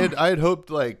 I had hoped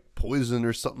like poison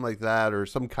or something like that, or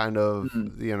some kind of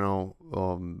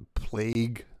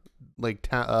plague like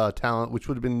talent, which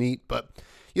would have been neat. But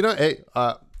hey,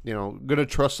 gonna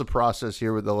trust the process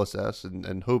here with LSS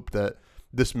and hope that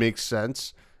this makes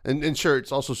sense. And sure,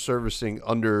 it's also servicing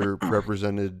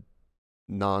underrepresented,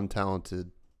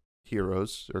 non-talented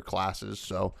heroes or classes.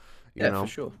 So For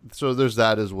sure. So there's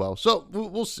that as well. So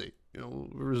we'll see. We'll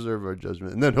reserve our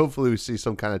judgment, and then hopefully we see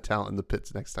some kind of talent in the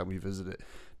pits next time we visit it.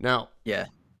 Now, yeah,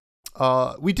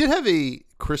 we did have a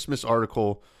Christmas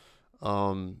article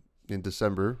in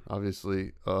December,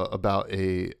 obviously, about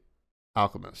a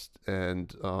alchemist,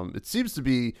 and it seems to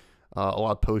be a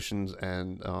lot of potions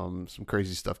and some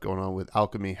crazy stuff going on with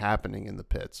alchemy happening in the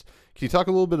pits. Can you talk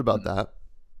a little bit about that?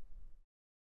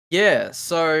 Yeah,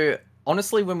 so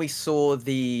honestly, when we saw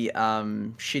the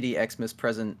shitty Xmas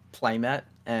present playmat,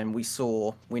 and we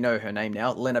know her name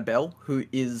now, Lena Bell, who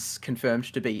is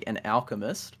confirmed to be an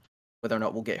alchemist. Whether or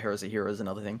not we'll get her as a hero is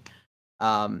another thing.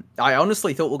 I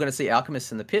honestly thought we were going to see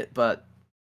alchemists in the pit, but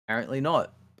apparently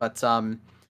not. But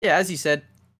yeah, as you said,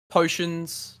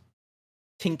 potions,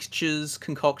 tinctures,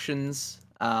 concoctions,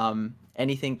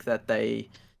 anything that they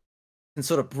can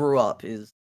sort of brew up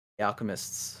is the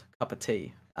alchemist's cup of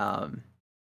tea.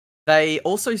 They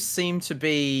also seem to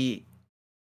be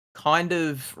kind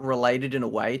of related in a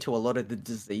way to a lot of the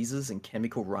diseases and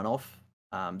chemical runoff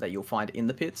that you'll find in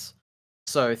the pits.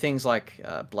 So things like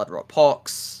blood rot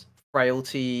pox,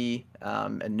 frailty,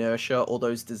 inertia, all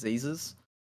those diseases,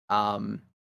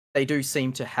 they do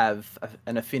seem to have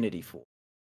an affinity for.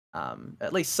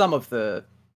 At least some of the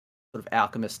sort of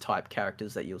alchemist type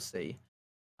characters that you'll see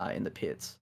in the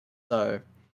pits. So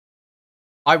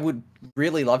I would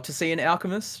really love to see an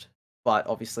alchemist, but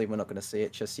obviously we're not going to see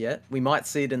it just yet. We might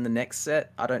see it in the next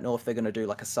set. I don't know if they're going to do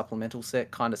like a supplemental set,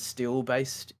 kind of still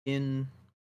based in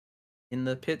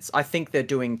the pits. I think they're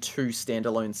doing 2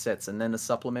 standalone sets and then a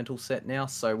supplemental set now,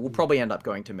 so we'll probably end up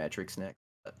going to Matrix next.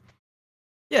 But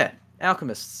Yeah,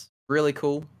 Alchemists, really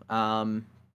cool.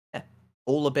 Yeah,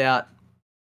 all about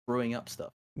brewing up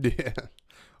stuff. Yeah.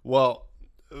 Well,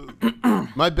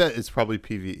 my bet is probably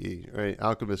PVE, right?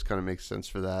 Alchemist kind of makes sense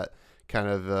for that. Kind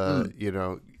of,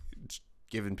 Mm,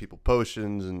 giving people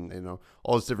potions and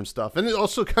all this different stuff. And it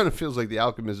also kind of feels like the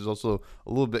Alchemist is also a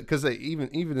little bit because they even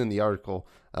in the article,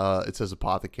 it says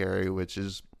apothecary, which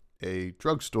is a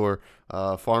drugstore,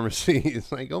 pharmacy.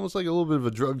 It's like almost like a little bit of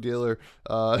a drug dealer,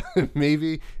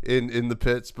 maybe in the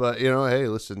pits. But hey,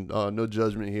 listen, no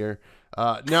judgment here.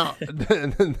 Now,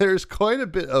 there's quite a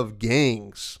bit of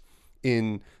gangs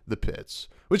in the pits,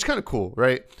 which is kind of cool,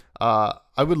 right?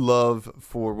 I would love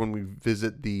for when we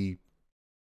visit the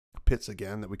pits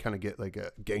again that we kind of get like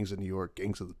a gangs of New York,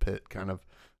 gangs of the pit kind of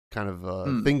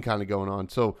mm. thing kind of going on.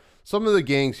 So some of the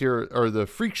gangs here are the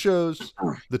freak shows,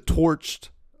 the torched,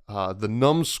 the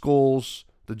numbskulls,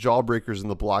 the jawbreakers, and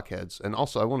the blockheads. And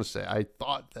also, I want to say I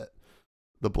thought that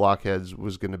the blockheads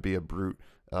was going to be a brute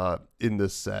in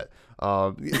this set.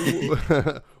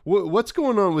 What's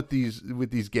going on with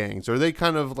these gangs? Are they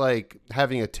kind of like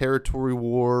having a territory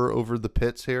war over the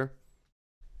pits here?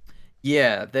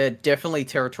 Yeah, they're definitely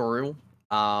territorial.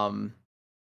 Um,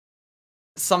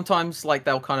 Sometimes like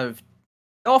they'll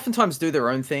oftentimes do their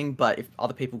own thing, but if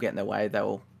other people get in their way,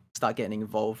 they'll start getting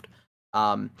involved.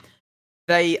 Um,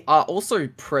 they are also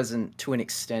present to an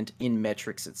extent in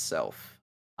Metrics itself.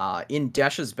 In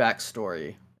Dash's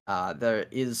backstory, there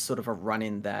is sort of a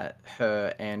run-in that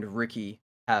her and Ricky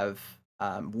have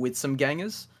with some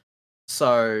gangers.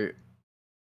 So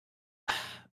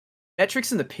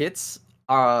Metrics and the Pits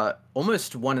are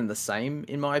almost one and the same,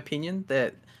 in my opinion.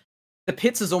 That the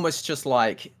Pits is almost just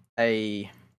like a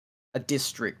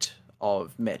district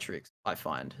of Metrics, I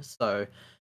find. So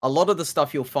a lot of the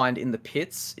stuff you'll find in the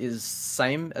pits is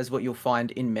same as what you'll find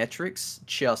in Metrics,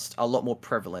 just a lot more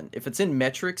prevalent. If it's in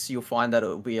Metrics, you'll find that it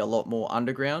will be a lot more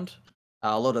underground.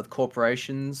 A lot of the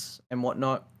corporations and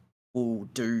whatnot will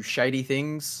do shady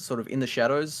things sort of in the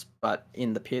shadows, but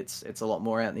in the pits, it's a lot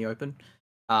more out in the open.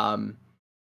 Um,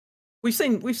 we've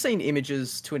seen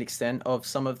images to an extent of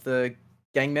some of the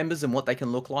gang members and what they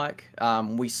can look like.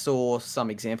 We saw some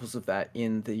examples of that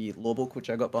in the law book, which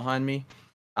I got behind me.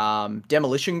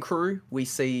 Demolition Crew, we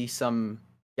see some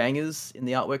gangers in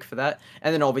the artwork for that,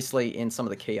 and then obviously in some of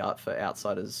the key art for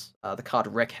Outsiders, the card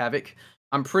Wreck Havoc.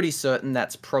 I'm pretty certain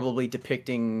that's probably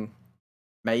depicting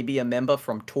maybe a member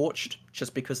from Torched,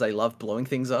 just because they love blowing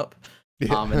things up. And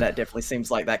Yeah. that definitely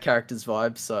seems like that character's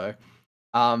vibe. So,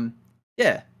 um,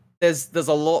 yeah, there's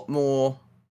a lot more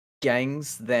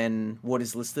gangs than what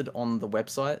is listed on the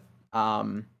website.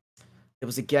 Um, there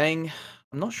was a gang.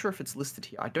 I'm not sure if it's listed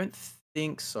here. I don't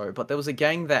think so, but there was a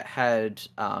gang that had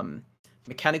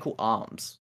mechanical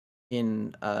arms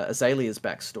in Azalea's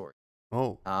backstory.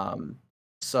 Oh. Um,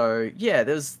 so yeah,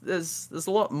 there's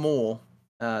a lot more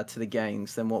to the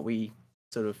gangs than what we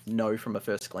sort of know from a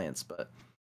first glance, but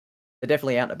they're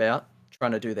definitely out and about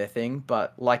trying to do their thing.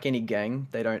 But like any gang,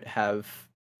 they don't have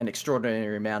an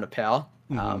extraordinary amount of power.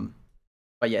 Hmm.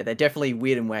 But yeah, they're definitely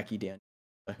weird and wacky down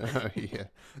Yeah.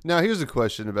 Now here's a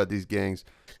question about these gangs.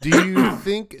 Do you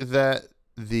think that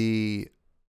the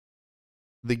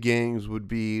gangs would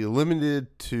be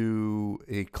limited to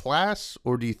a class,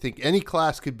 or do you think any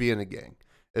class could be in a gang?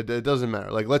 It doesn't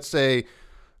matter. Like, let's say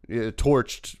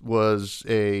Torched was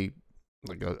a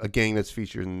gang that's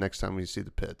featured in the next time we see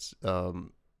the pits.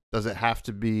 Does it have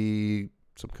to be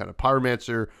some kind of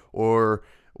pyromancer or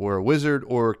a wizard,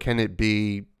 or can it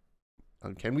be?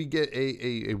 Can we get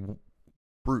a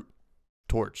brute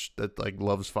torch that like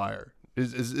loves fire?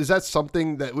 Is that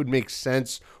something that would make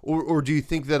sense, or do you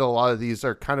think that a lot of these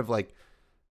are kind of like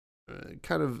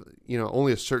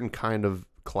only a certain kind of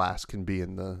class can be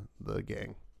in the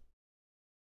gang?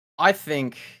 I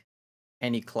think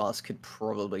any class could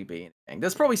probably be in a gang.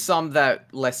 There's probably some that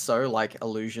less so, like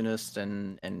illusionist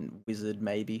and wizard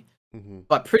maybe, Mm-hmm.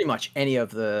 but pretty much any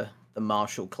of the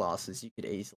martial classes you could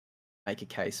easily make a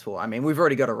case for. I mean, we've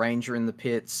already got a ranger in the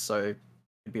pits, so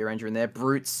could be a ranger in there.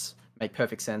 Brutes make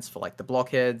perfect sense for like the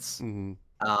blockheads, Mm-hmm.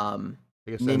 um,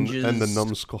 I guess and the ninjas,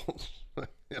 numbskulls.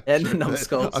 and the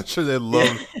numbskulls. I'm sure they Yeah,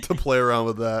 love to play around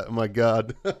with that. Oh my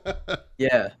god.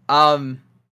 yeah.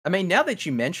 I mean, now that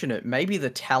you mention it, maybe the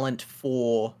talent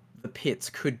for the pits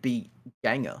could be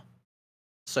ganger.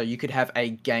 So you could have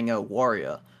a ganger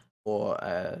warrior or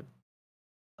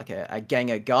like a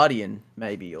ganger guardian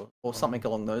maybe or something Oh.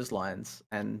 along those lines,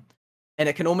 and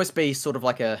it can almost be sort of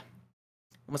like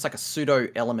almost like a pseudo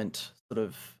element sort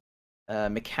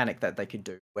of mechanic that they could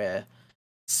do where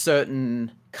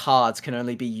certain cards can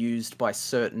only be used by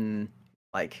certain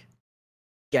like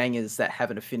gangers that have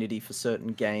an affinity for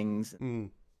certain gangs. Mm.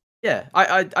 Yeah,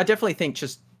 I definitely think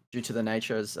just due to the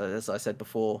nature, as I said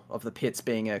before, of the pits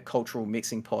being a cultural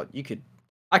mixing pot,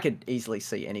 I could easily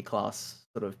see any class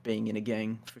sort of being in a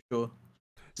gang for sure.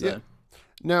 Yeah. So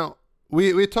Now we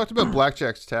had talked about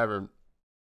Blackjack's Tavern,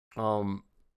 um,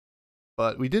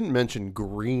 but we didn't mention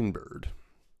Greenbird.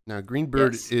 Now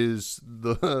Greenbird yes, is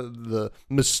the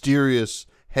mysterious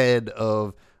head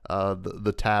of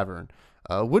the tavern.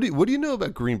 What do you know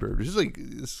about Greenbird?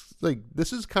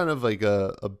 This is kind of like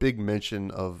a big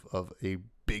mention of a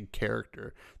big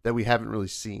character that we haven't really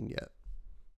seen yet.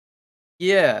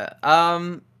 yeah.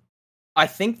 I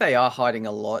think they are hiding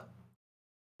a lot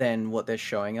than what they're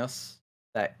showing us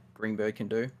that Greenberg can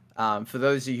do. For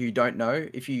those of you who don't know,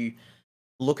 if you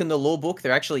look in the law book,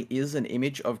 there actually is an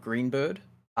image of Greenbird.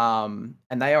 And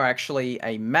they are actually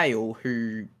a male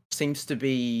who seems to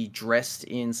be dressed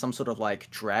in some sort of like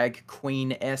drag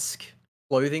queen esque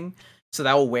clothing. So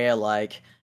they'll wear like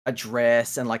a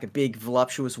dress and like a big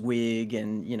voluptuous wig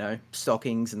and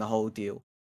stockings and the whole deal.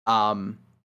 Um,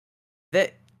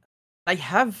 that they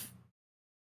have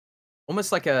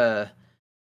almost like a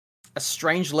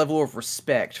strange level of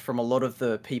respect from a lot of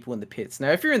the people in the pits.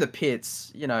 Now, if you're in the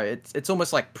pits, it's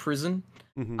almost like prison.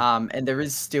 Mm-hmm. And there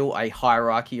is still a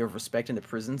hierarchy of respect in the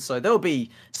prison. So there'll be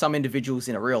some individuals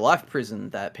in a real life prison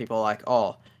that people are like,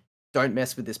 oh, don't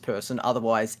mess with this person,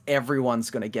 otherwise everyone's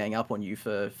going to gang up on you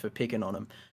for picking on them.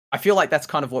 I feel like that's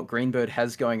kind of what Greenbird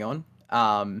has going on.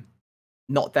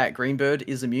 Not that Greenbird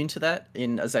is immune to that.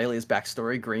 In Azalea's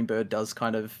backstory, Greenbird does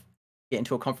kind of get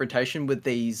into a confrontation with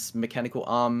these mechanical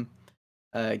arm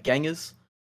gangers.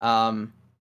 Um,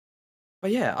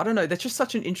 but yeah, I don't know. They're just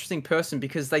such an interesting person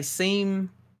because they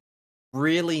seem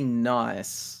really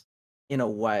nice in a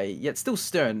way, yet still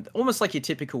stern, almost like your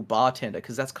typical bartender,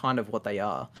 because that's kind of what they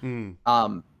are. Mm.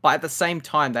 But at the same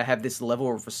time, they have this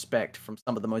level of respect from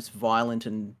some of the most violent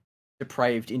and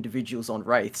depraved individuals on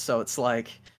Wraith. So it's like,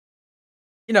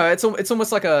 it's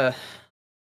almost like I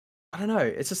don't know,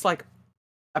 it's just like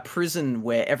a prison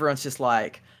where everyone's just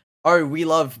like, oh, we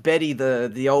love Betty,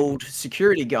 the old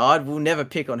security guard. We'll never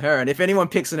pick on her, and if anyone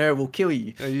picks on her, we'll kill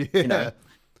you. You know,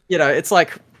 Yeah. it's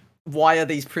like, why are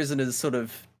these prisoners sort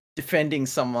of defending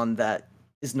someone that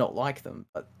is not like them?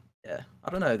 But yeah,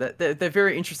 I don't know. They're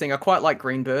very interesting. I quite like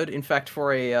Greenbird. In fact,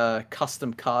 for a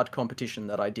custom card competition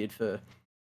that I did for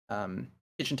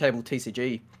Kitchen Table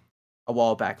TCG a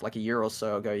while back, like a year or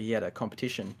so ago, he had a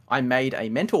competition. I made a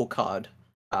mentor card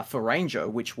for Ranger,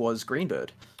 which was Greenbird.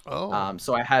 Oh.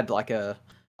 So I had like a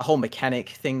whole mechanic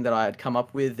thing that I had come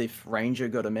up with if Ranger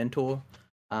got a mentor,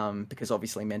 because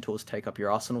obviously mentors take up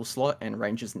your arsenal slot and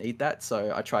Rangers need that.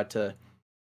 So I tried to,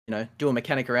 do a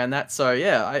mechanic around that. So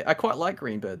yeah, I quite like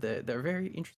Greenbird. They're a very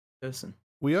interesting person.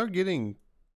 We are getting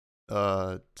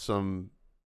some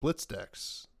blitz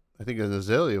decks. I think an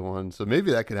Azalea one, so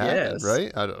maybe that could happen, Yes.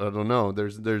 right? I don't know.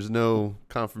 There's no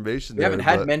confirmation We there, haven't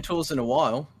had but mentors in a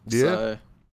while. yeah. So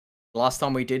the last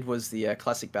time we did was the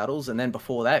classic battles, and then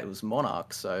before that it was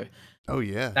Monarch. So Oh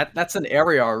yeah. that's an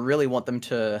area I really want them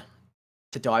to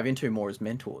dive into more as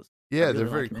mentors. I Yeah, they're really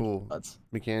very like mentor cool cards.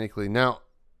 mechanically. Now,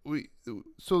 we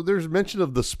so there's mention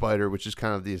of the spider, which is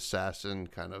kind of the assassin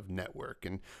kind of network,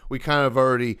 and we kind of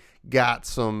already got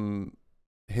some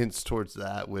hints towards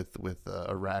that with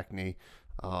Arachne.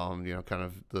 Kind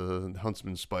of the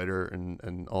huntsman spider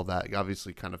and all that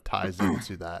obviously kind of ties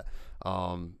into that.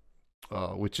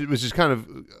 Which is kind of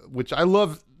which I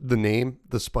love the name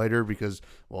the spider because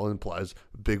well it implies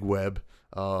big web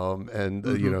and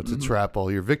to trap all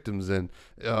your victims in.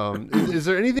 Is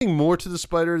there anything more to the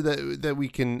spider that we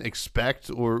can expect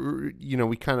or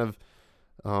we kind of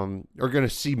are going to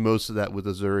see most of that with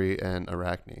Azuri and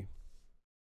Arachne?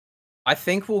 I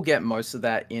think we'll get most of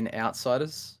that in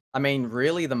Outsiders. I mean,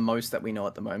 really, the most that we know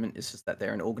at the moment is just that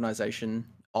they're an organization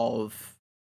of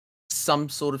some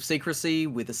sort of secrecy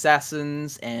with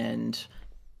assassins and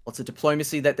lots of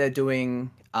diplomacy that they're doing.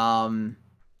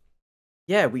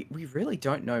 Yeah, we really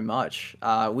don't know much.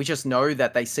 We just know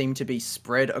that they seem to be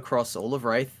spread across all of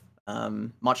Wraith,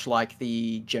 much like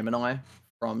the Gemini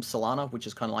from Solana, which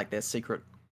is kind of like their secret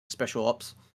special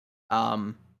ops.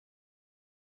 Um,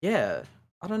 yeah,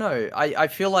 I don't know. I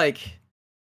feel like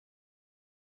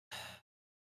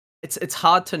it's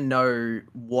hard to know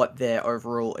what their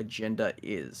overall agenda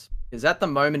is because at the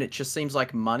moment it just seems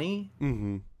like money.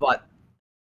 Mm-hmm. But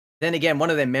then again, one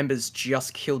of their members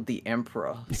just killed the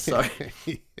emperor, so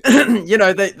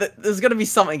there's got to be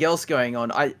something else going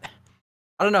on. I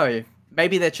don't know.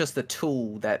 Maybe they're just a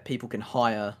tool that people can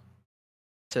hire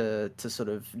to sort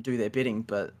of do their bidding,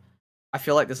 but I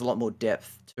feel like there's a lot more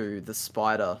depth to the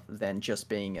spider than just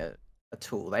being a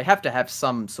tool. They have to have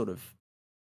some sort of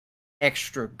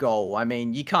extra goal. I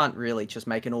mean, you can't really just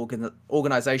make an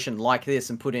organization like this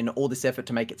and put in all this effort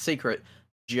to make it secret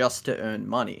just to earn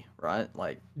money, right?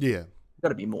 Like, Yeah. got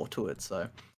to be more to it. So,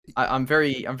 I'm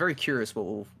very curious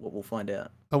what we'll find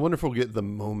out. I wonder if we'll get the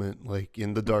moment like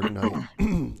in The Dark Knight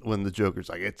when the Joker's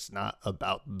like, it's not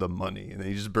about the money, and then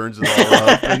he just burns it all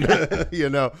up, and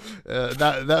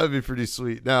that would be pretty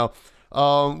sweet. Now,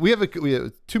 we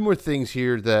have two more things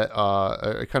here that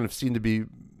kind of seem to be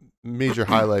major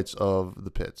highlights of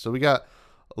the pit. So we got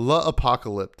La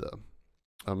Apocalypta.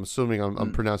 I'm assuming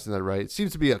I'm pronouncing that right. It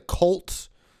seems to be a cult.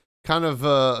 Kind of,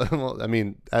 well, I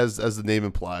mean, as the name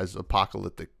implies,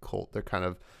 apocalyptic cult. They're kind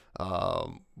of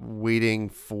waiting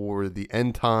for the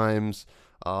end times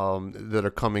that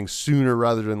are coming sooner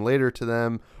rather than later to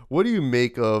them. What do you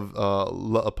make of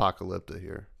La Apocalypta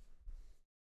here?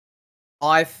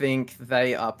 I think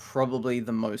they are probably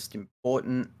the most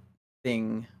important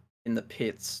thing in the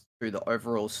pits through the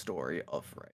overall story of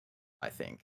Raid. I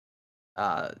think.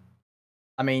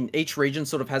 I mean, each region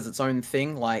sort of has its own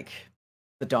thing, like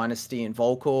the dynasty in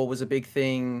Volcor was a big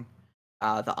thing.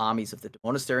 The armies of the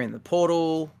Monastery and the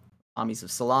Portal, armies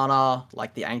of Solana,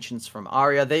 like the ancients from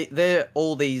Aria. They're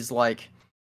all these like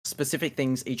specific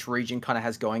things each region kind of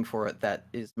has going for it that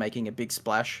is making a big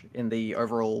splash in the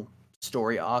overall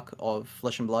story arc of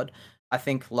Flesh and Blood. I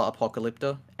think La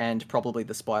Apocalypta and probably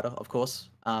the Spider, of course,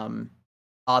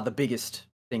 are the biggest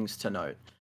things to note.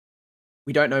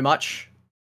 We don't know much.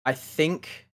 I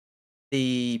think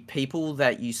the people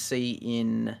that you see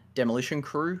in Demolition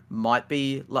Crew might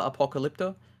be La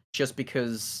Apocalypta, just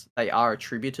because they are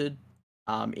attributed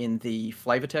in the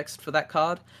flavor text for that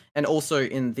card, and also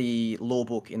in the lore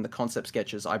book in the concept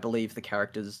sketches. I believe the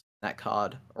characters in that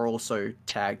card are also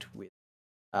tagged with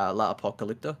La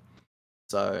Apocalypta.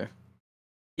 So,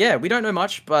 yeah, we don't know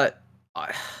much, but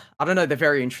I don't know. They're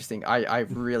very interesting. I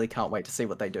really can't wait to see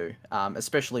what they do,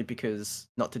 especially because,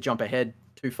 not to jump ahead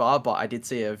too far, but I did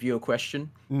see a viewer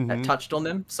question that touched on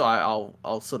them, so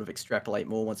I'll sort of extrapolate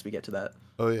more once we get to that.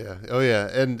 Oh yeah,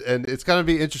 and it's gonna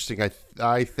be interesting.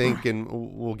 I think, and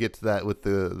we'll get to that with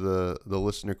the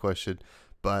listener question,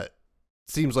 but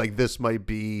it seems like this might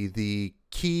be the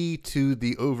key to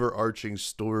the overarching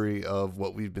story of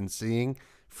what we've been seeing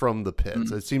from the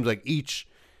pits. It seems like each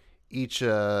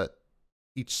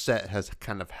set has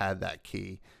kind of had that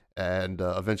key. And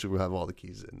eventually we'll have all the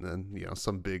keys in, and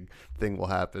some big thing will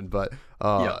happen. But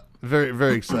very,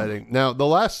 very exciting. Now the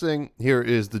last thing here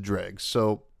is the dregs.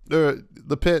 So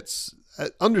the pits,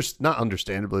 not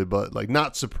understandably, but like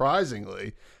not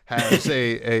surprisingly, has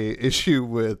a issue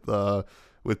with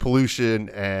pollution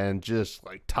and just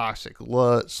like toxic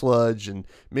sludge and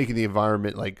making the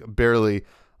environment like barely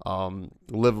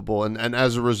livable. And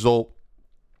as a result,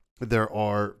 there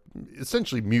are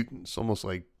essentially mutants, almost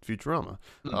like Futurama.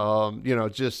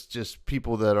 Just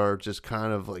people that are just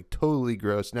kind of like totally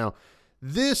gross. Now,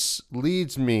 this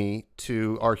leads me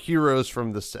to our heroes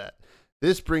from the set.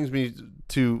 This brings me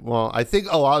to, well, I think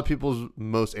a lot of people's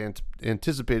most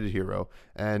anticipated hero,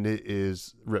 and it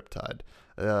is Riptide.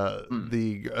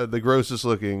 The grossest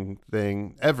looking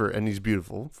thing ever, and he's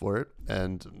beautiful for it.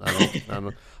 And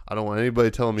I don't want anybody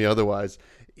telling me otherwise.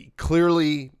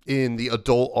 Clearly, in the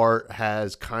adult art,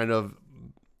 has kind of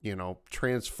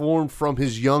transformed from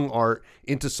his young art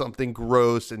into something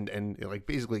gross and like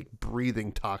basically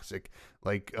breathing toxic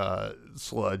like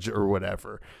sludge or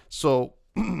whatever. So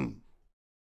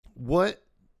what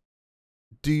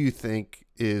do you think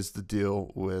is the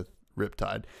deal with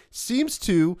Riptide? Seems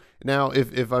to, now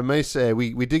if I may say,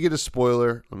 we did get a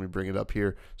spoiler. Let me bring it up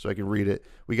here so I can read it.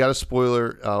 We got a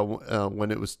spoiler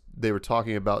when they were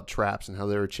talking about traps and how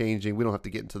they were changing. We don't have to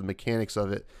get into the mechanics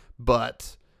of it,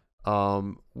 but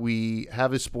we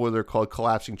have a spoiler called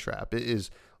Collapsing Trap. It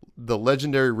is the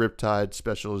legendary Riptide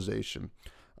specialization.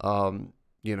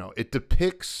 It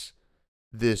depicts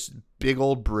this big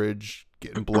old bridge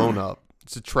getting blown up.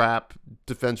 It's a trap.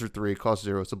 Defense for 3, cost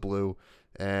 0. It's a blue.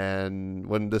 And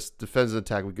when this defensive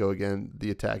attack would go again, the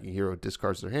attacking hero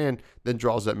discards their hand, then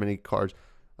draws that many cards,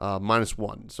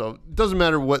 -1. So it doesn't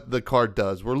matter what the card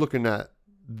does. We're looking at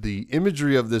the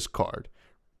imagery of this card.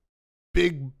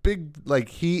 Big, like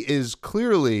he is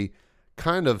clearly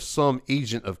kind of some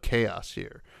agent of chaos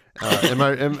here.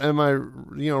 Am I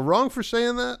wrong for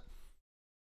saying that?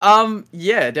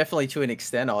 Yeah, definitely to an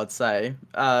extent, I would say.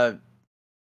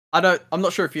 I'm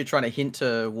not sure if you're trying to hint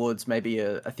towards maybe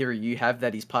a theory you have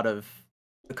that he's part of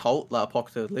the cult, La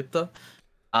Apocalypta,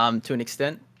 to an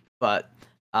extent. But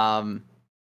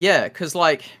yeah, because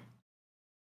like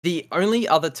the only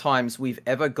other times we've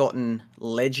ever gotten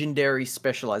legendary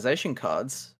specialization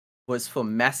cards was for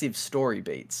massive story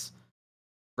beats.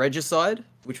 Regicide,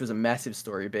 which was a massive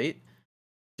story beat,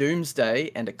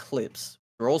 Doomsday and Eclipse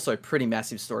were also pretty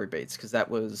massive story beats because that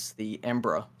was the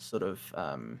Embra sort of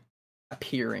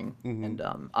appearing and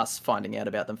us finding out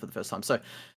about them for the first time. So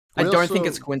I don't think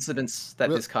it's coincidence that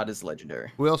this card is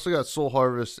legendary. We also got Soul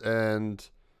Harvest and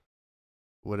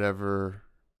whatever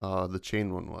the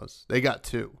chain one was. They got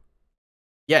 2.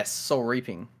 Yes, Soul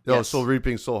Reaping. Oh, Yes. Soul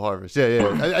Reaping, Soul Harvest.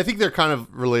 Yeah. I think they're kind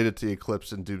of related to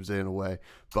Eclipse and Doomsday in a way,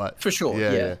 but For sure,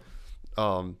 yeah.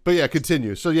 But yeah,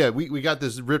 continue. So yeah, we got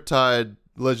this Riptide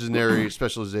legendary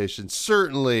specialization.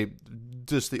 Certainly,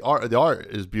 just the art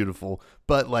is beautiful,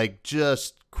 but like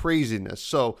just craziness.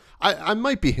 So I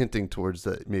might be hinting towards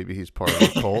that maybe he's part of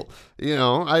a cult. You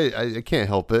know, I can't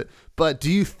help it. But do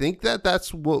you think that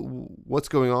that's what's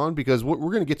going on? Because we're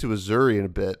going to get to Uzuri in a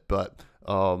bit, but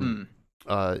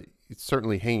it's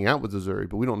certainly hanging out with Uzuri,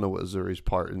 but we don't know what Uzuri's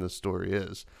part in this story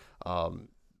is.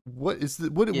 What is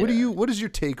what is your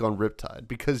take on Riptide?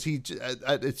 Because he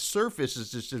at its surface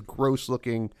is just a gross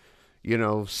looking,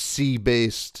 sea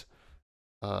based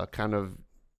kind of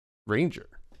ranger.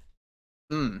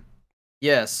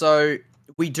 Yeah, so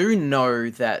we do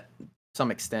know that to some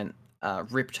extent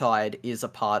Riptide is a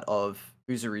part of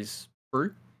Uzuri's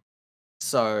crew.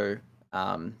 So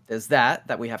there's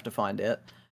that we have to find out.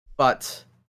 But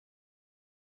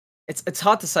it's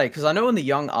hard to say because I know in the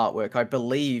young artwork, I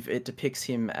believe it depicts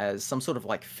him as some sort of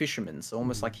like fisherman, so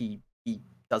almost like he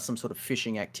does some sort of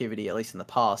fishing activity, at least in the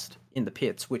past, in the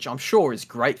pits, which I'm sure is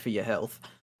great for your health.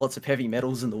 Lots of heavy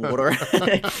metals in the water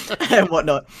and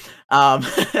whatnot.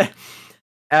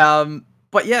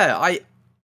 But yeah,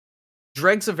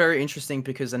 dregs are very interesting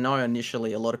because I know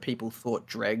initially a lot of people thought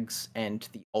dregs and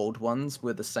the old ones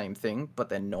were the same thing, but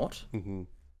they're not.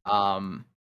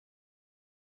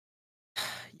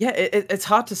 Yeah, it's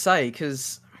hard to say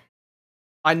because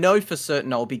I know for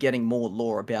certain I'll be getting more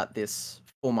lore about this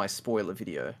for my spoiler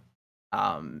video.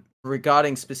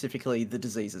 Regarding specifically the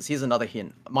diseases. Here's another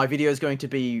hint. My video is going to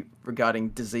be regarding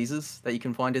diseases that you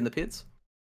can find in the pits.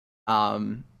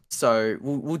 So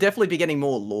we'll definitely be getting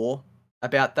more lore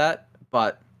about that,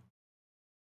 but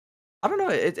I don't know.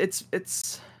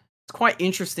 It's quite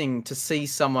interesting to see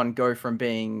someone go from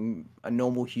being a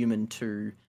normal human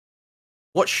to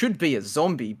what should be a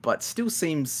zombie, but still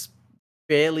seems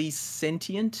fairly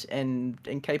sentient and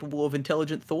capable of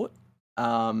intelligent thought.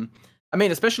 I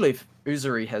mean, especially if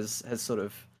Uzuri has sort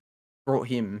of brought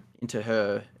him into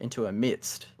her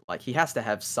midst. Like, he has to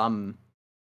have some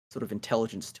sort of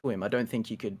intelligence to him. I don't think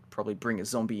you could probably bring a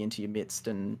zombie into your midst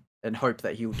and hope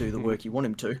that he'll do the work you want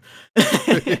him to.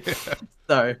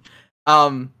 So,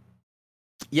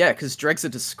 yeah, because dregs are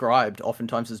described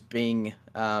oftentimes as being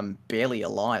barely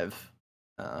alive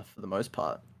for the most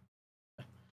part.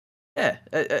 Yeah,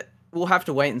 we'll have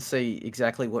to wait and see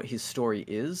exactly what his story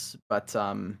is, but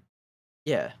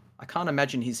yeah, I can't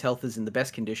imagine his health is in the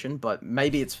best condition, but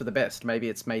maybe it's for the best. Maybe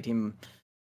it's made him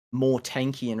more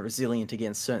tanky and resilient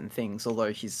against certain things,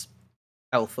 although his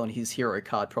health on his hero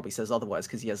card probably says otherwise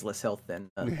because he has less health than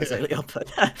Azalea.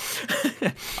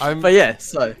 But yeah,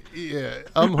 so yeah,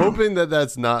 I'm hoping that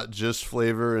that's not just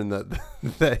flavor and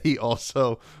that he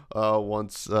also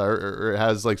wants or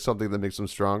has like something that makes him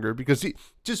stronger, because he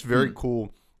just very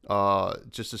cool,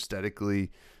 just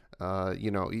aesthetically.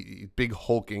 Big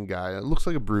hulking guy. It looks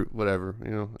like a brute, whatever.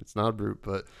 It's not a brute,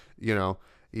 but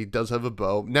he does have a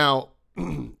bow. Now,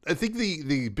 I think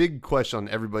the big question on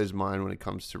everybody's mind when it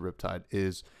comes to Riptide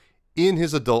is, in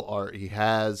his adult art, he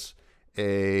has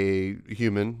a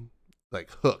human like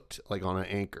hooked, like on an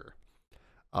anchor.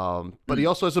 But he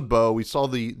also has a bow. We saw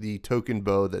the token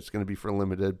bow that's going to be for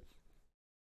limited.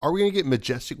 Are we going to get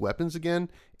majestic weapons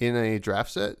again in a draft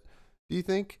set, do you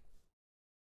think?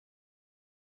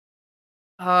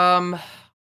 I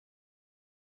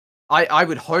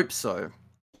would hope so.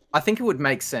 I think it would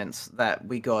make sense that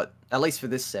we got, at least for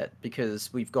this set,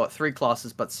 because we've got 3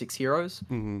 classes but 6 heroes.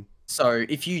 So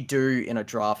if you do in a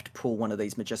draft pull one of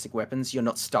these majestic weapons, you're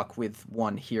not stuck with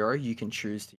one hero. You can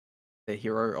choose the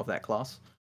hero of that class.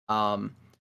 I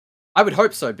would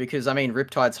hope so, because I mean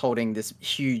Riptide's holding this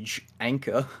huge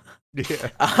anchor.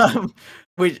 Yeah.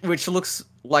 Which looks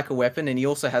like a weapon, and he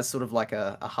also has sort of like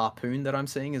a harpoon that I'm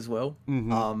seeing as well.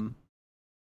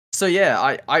 So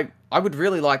yeah, I would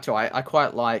really like to. I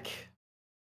quite like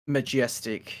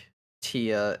majestic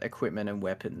tier equipment and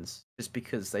weapons, just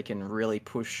because they can really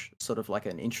push sort of like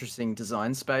an interesting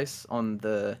design space on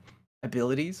the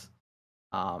abilities.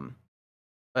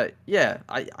 But yeah,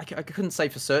 I couldn't say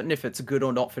for certain if it's good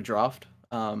or not for draft.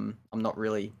 I'm not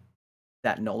really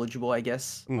that knowledgeable, I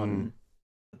guess, on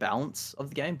the balance of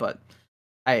the game, but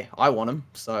hey, I want them.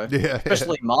 So Yeah.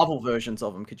 especially Marvel versions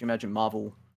of them. Could you imagine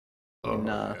Marvel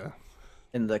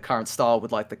in the current style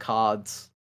with like the cards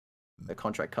the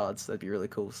contract cards. That'd be really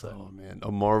cool. So Oh man,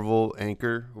 a Marvel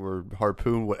anchor or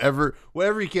harpoon, whatever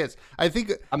he gets. I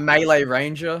think. a melee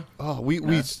ranger. Oh,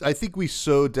 Yeah. I think we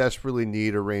so desperately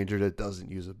need a ranger that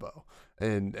doesn't use a bow,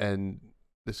 and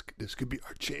this could be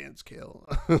our chance, Kale.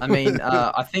 I mean,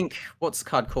 I think what's the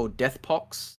card called? Death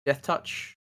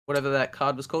Touch, whatever that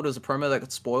card was called. It was a promo that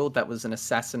got spoiled. That was an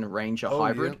assassin ranger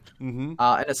hybrid, Mm-hmm.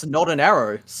 and it's not an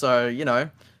arrow. So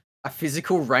a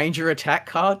physical ranger attack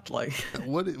card, like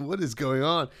What is going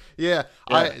on? Yeah,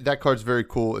 Yeah. that card's very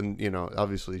cool, and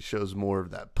obviously shows more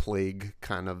of that plague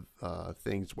kind of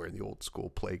things, wearing the old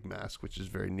school plague mask, which is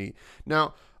very neat.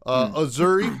 Now,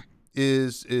 Azuri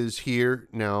is here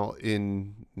now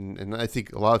and I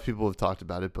think a lot of people have talked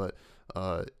about it, but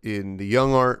in the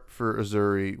young art for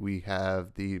Azuri, we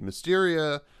have the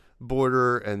Mysteria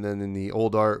border, and then in the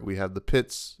old art, we have the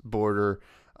Pits border.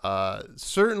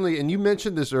 Certainly, and you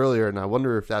mentioned this earlier, and I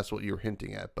wonder if that's what you were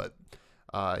hinting at, but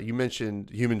you mentioned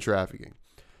human trafficking.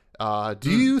 Do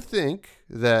you think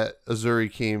that Azuri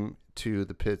came to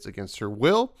the Pits against her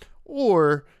will,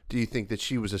 or do you think that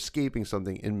she was escaping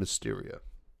something in Mysteria?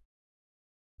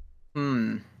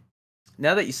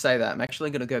 Now that you say that, I'm actually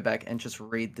going to go back and just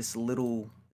read this little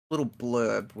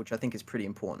blurb, which I think is pretty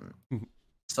important.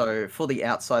 So, for the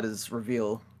Outsiders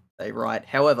reveal, they write,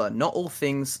 however, not all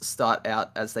things start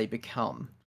out as they become.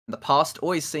 The past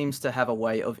always seems to have a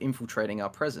way of infiltrating our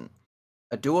present.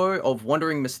 A duo of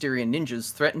wandering Mysterian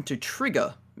ninjas threatened to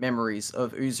trigger memories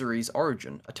of Uzuri's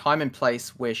origin, a time and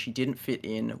place where she didn't fit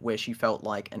in, where she felt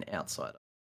like an outsider.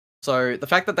 So, the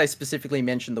fact that they specifically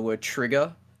mentioned the word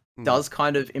trigger does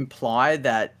kind of imply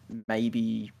that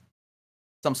maybe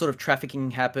some sort of trafficking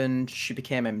happened. She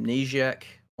became amnesiac,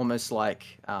 almost like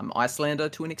Icelander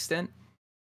to an extent.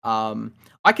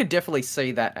 I could definitely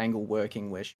see that angle working,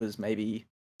 where she was maybe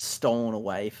stolen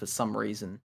away for some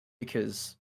reason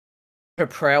because her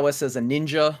prowess as a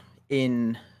ninja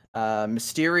in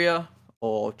Mysteria,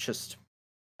 or just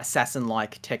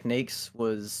assassin-like techniques,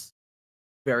 was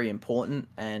very important,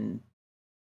 and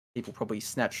people probably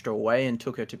snatched her away and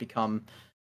took her to become,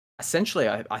 essentially,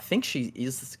 I think she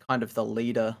is kind of the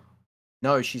leader.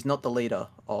 No, she's not the leader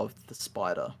of the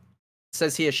Spider. It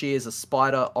says here she is a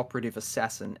Spider operative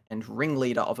assassin and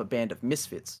ringleader of a band of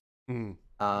misfits.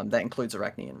 That includes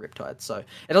Arachne and Riptide. So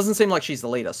it doesn't seem like she's the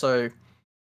leader. So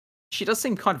she does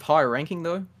seem kind of higher ranking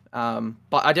though.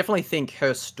 But I definitely think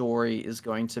her story is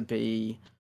going to be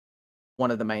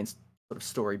one of the main sort of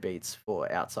story beats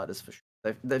for Outsiders for sure.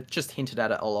 They've just hinted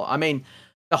at it a lot. I mean,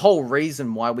 the whole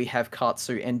reason why we have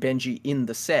Katsu and Benji in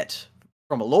the set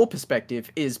from a lore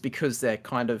perspective is because they're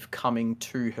kind of coming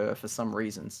to her for some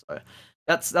reason. So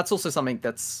that's also something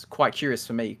that's quite curious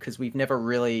for me, because we don't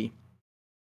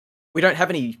have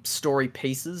any story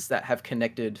pieces that have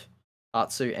connected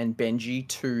Katsu and Benji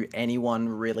to anyone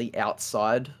really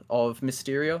outside of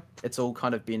Mysteria. It's all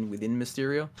kind of been within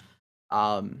Mysteria.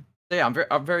 So yeah,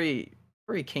 I'm very,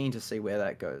 very keen to see where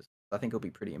that goes. I think it'll be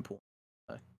pretty important.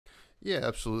 So. Yeah,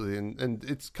 absolutely, and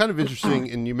it's kind of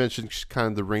interesting. And you mentioned she's kind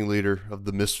of the ringleader of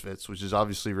the Misfits, which is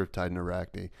obviously Riptide and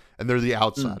Arachne, and they're the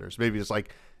outsiders. Maybe it's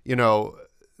like they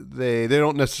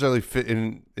don't necessarily fit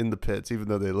in the Pits, even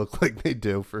though they look like they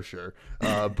do for sure.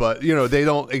 But they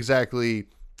don't exactly.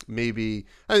 Maybe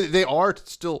they are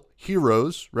still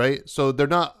heroes, right? So they're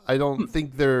not. I don't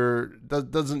think that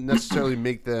doesn't necessarily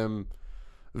make them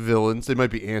villains. They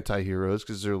might be anti-heroes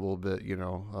because they're a little bit,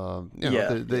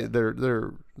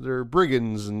 they're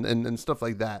brigands and stuff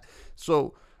like that.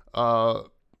 So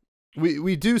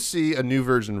we do see a new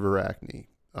version of Arachne,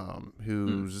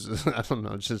 who's I don't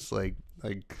know, just like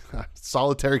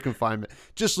solitary confinement.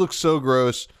 Just looks so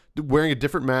gross. Wearing a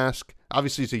different mask.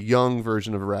 Obviously, it's a young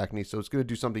version of Arachne, so it's going to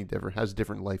do something different. Has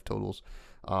different life totals,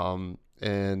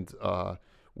 and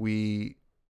we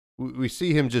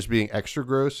see him just being extra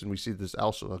gross, and we see this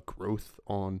also a growth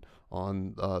on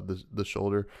the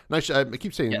shoulder. And I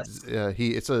keep saying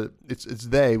it's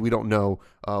they. We don't know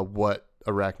what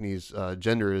Arachne's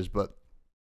gender is, but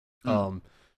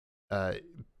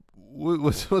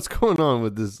what's going on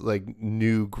with this like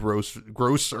new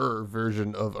grosser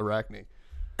version of Arachne?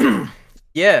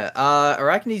 Yeah,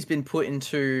 Arachne's been put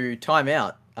into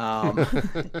timeout.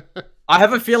 I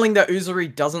have a feeling that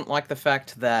Uzuri doesn't like the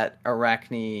fact that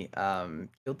Arachne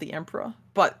killed the Emperor.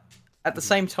 But at the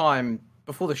same time,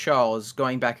 before the show, I was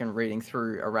going back and reading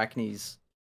through Arachne's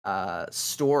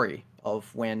story of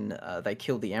when they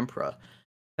killed the Emperor.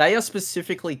 They are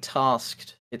specifically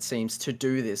tasked, it seems, to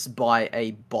do this by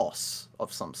a boss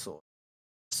of some sort.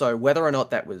 So whether or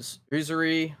not that was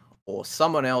Uzuri or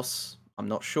someone else, I'm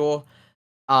not sure.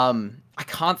 I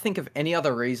can't think of any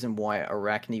other reason why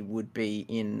Arachne would be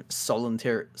in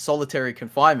solitary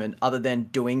confinement other than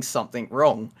doing something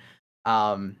wrong.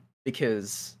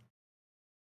 Because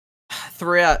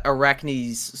throughout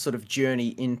Arachne's sort of journey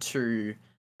into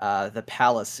the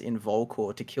palace in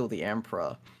Volcor to kill the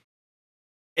Emperor,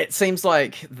 it seems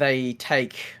like they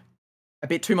take a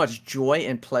bit too much joy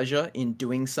and pleasure in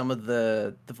doing some of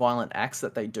the violent acts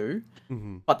that they do,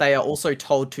 Mm-hmm. but they are also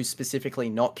told to specifically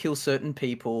not kill certain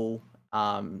people,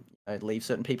 leave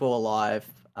certain people alive.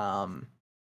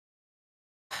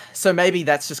 So maybe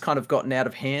that's just kind of gotten out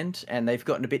of hand, and they've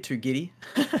gotten a bit too giddy,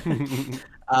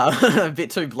 a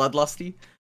bit too bloodlusty.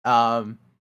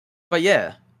 But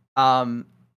yeah, one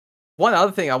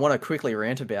other thing I want to quickly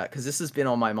rant about, because this has been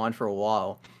on my mind for a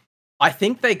while. I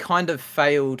think they kind of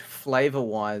failed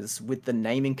flavor-wise with the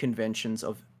naming conventions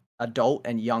of adult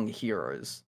and young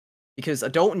heroes. Because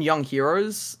adult and young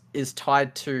heroes is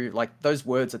tied to, like, those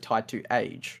words are tied to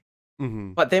age.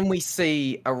 Mm-hmm. But then we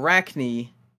see Arachne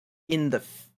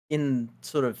in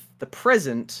sort of the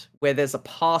present, where there's a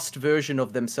past version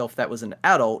of themselves that was an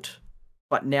adult,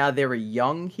 but now they're a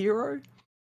young hero.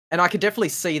 And I could definitely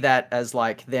see that as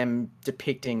like them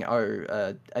depicting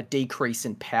a decrease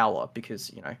in power,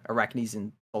 because Arachne's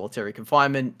in solitary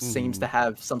confinement, seems to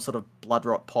have some sort of blood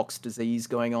rot pox disease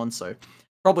going on, so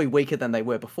probably weaker than they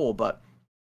were before. But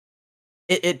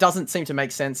it doesn't seem to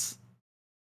make sense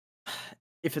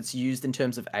if it's used in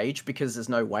terms of age, because there's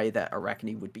no way that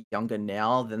Arachne would be younger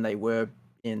now than they were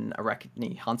in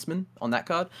Arachne Huntsman on that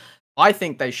card. I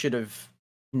think they should have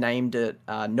named it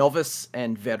Novice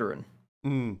and Veteran.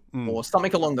 Or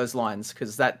something along those lines,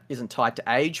 because that isn't tied to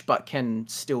age, but can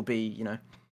still be,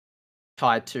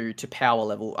 tied to power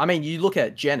level. I mean, you look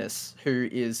at Genis, who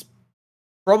is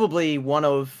probably one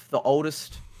of the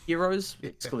oldest heroes,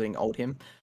 excluding old him,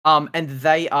 and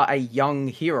they are a young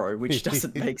hero, which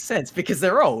doesn't make sense because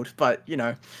they're old. But I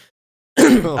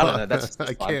don't know. That's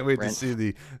I can't wait to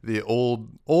see the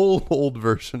old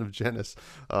version of Genis,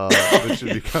 which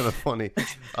would be kind of funny.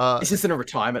 Is this in a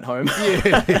retirement home?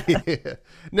 Yeah.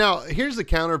 Now, here's the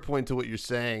counterpoint to what you're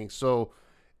saying. So,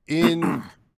 in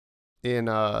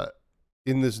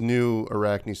this new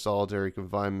Arachne solitary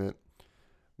confinement,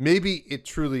 maybe it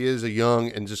truly is a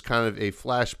young and just kind of a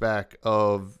flashback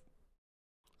of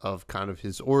kind of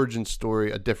his origin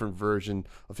story, a different version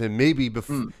of him, maybe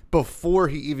before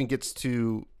he even gets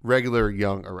to regular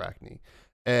young Arachne.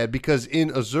 Because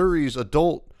in Azuri's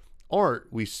adult art,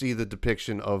 we see the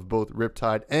depiction of both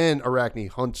Riptide and Arachne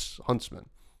Huntsman.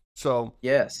 So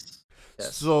yes.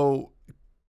 So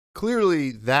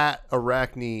clearly that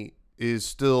Arachne is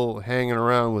still hanging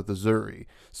around with Azuri.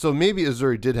 So maybe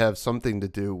Azuri did have something to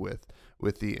do with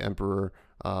the Emperor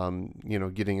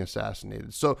getting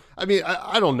assassinated. So I mean,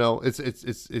 I don't know.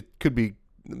 It could be.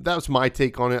 That was my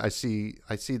take on it. I see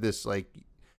this like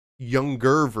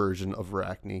younger version of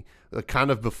Arachne, kind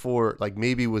of before, like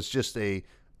maybe was just an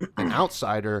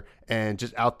outsider and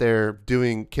just out there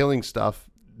killing stuff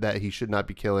that he should not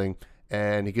be killing,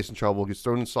 and he gets in trouble, gets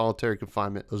thrown in solitary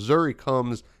confinement. Azuri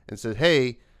comes and says,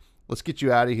 "Hey, let's get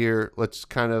you out of here. Let's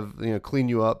kind of clean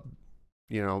you up,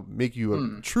 make you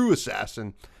a true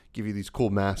assassin." Give you these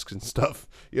cool masks and stuff,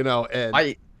 and go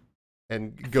I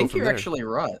think from you're there. actually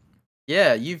right.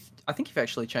 Yeah, I think you've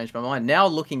actually changed my mind. Now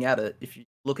looking at it, if you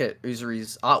look at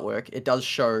Uzuri's artwork, it does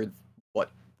show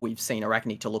what we've seen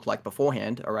Arachne to look like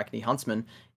beforehand, Arachne Huntsman,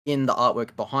 in the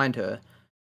artwork behind her.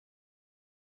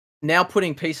 Now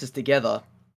putting pieces together,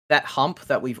 that hump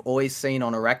that we've always seen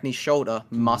on Arachne's shoulder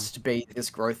must be this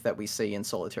growth that we see in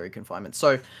solitary confinement.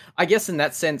 So I guess in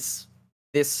that sense,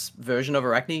 this version of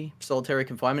Arachne, solitary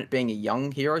confinement, being a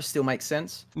young hero still makes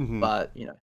sense. But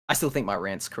I still think my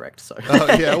rant's correct. So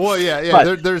yeah, well, yeah.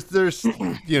 But, there's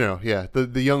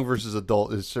the young versus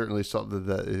adult is certainly something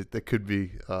that could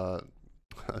be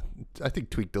I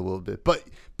think tweaked a little bit, but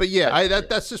yeah,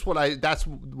 that's just what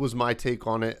was my take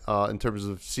on it in terms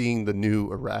of seeing the new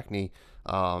Arachne,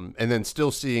 and then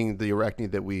still seeing the Arachne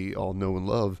that we all know and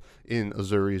love in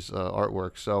Azuri's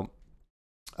artwork. So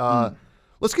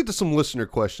let's get to some listener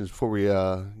questions before we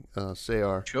say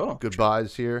our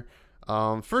goodbyes here.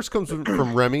 First comes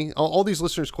from Remy. All these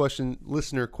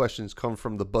listener questions come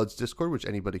from the Buds Discord, which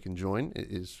anybody can join.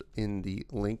 It is in the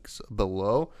links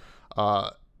below.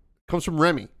 Comes from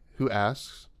Remy, who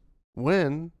asks,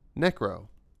 when Necro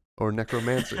or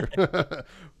Necromancer?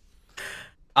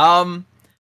 I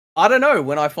don't know.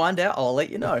 When I find out, I'll let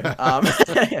you know.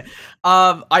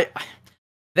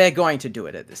 They're going to do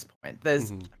it at this point.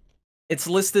 It's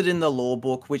listed in the lore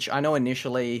book, which I know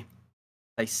initially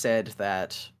they said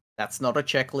that that's not a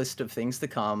checklist of things to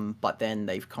come, but then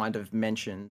they've kind of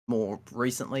mentioned more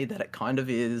recently that it kind of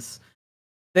is.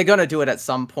 They're going to do it at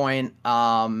some point.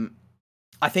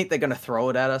 I think they're going to throw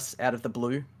it at us out of the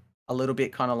blue a little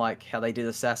bit, kind of like how they did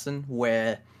Assassin,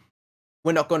 where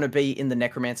we're not going to be in the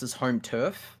Necromancer's home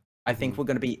turf. I think we're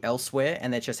going to be elsewhere,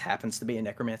 and there just happens to be a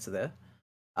Necromancer there.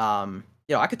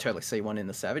 I could totally see one in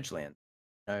the Savage Land.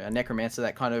 A Necromancer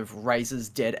that kind of raises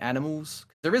dead animals.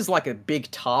 There is like a big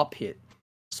tar pit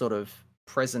sort of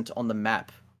present on the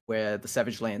map where the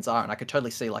Savage Lands are, and I could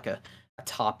totally see like a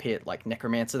tar pit, like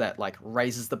Necromancer that like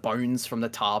raises the bones from the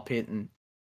tar pit and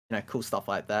cool stuff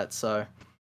like that. So,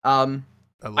 I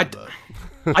love that.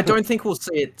 I don't think we'll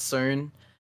see it soon.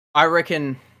 I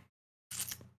reckon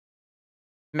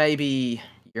maybe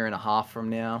a year and a half from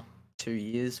now, 2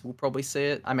 years, we'll probably see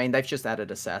it. I mean, they've just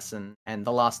added Assassin, and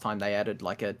the last time they added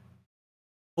like a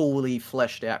fully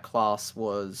fleshed out class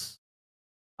was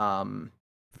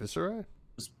Viscera?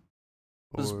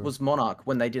 Was Monarch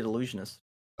when they did Illusionist.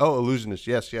 Oh, Illusionist.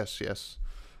 Yes.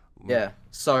 Yeah.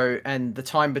 So, and the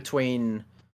time between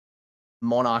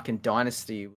Monarch and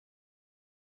Dynasty,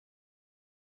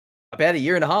 about a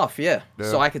year and a half. Yeah.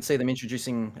 So I could see them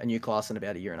introducing a new class in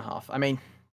about a year and a half. I mean,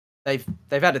 they've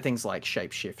added things like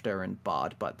Shapeshifter and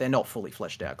Bard, but they're not fully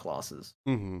fleshed out classes.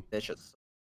 They're just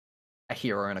a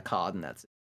hero and a card, and that's it.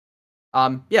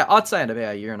 I'd say in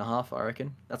about a year and a half. I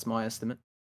reckon that's my estimate.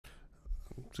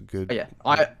 It's a good. But yeah,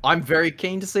 I'm very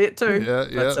keen to see it too.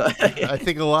 Yeah. I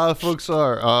think a lot of folks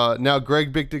are. Now,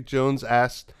 Greg Big Dick Jones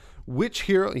asked, which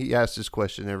hero? He asks this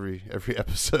question every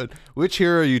episode. Which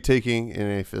hero are you taking in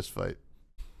a fist fight?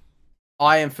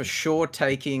 I am for sure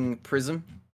taking Prism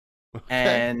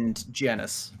and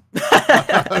Janus.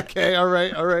 Okay, all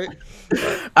right.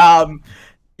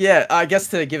 Yeah, I guess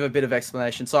to give a bit of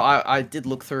explanation. So I did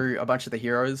look through a bunch of the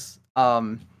heroes.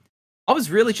 I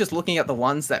was really just looking at the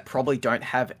ones that probably don't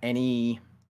have any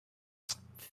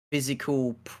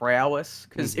physical prowess.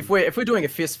 Because if we're doing a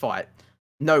fist fight,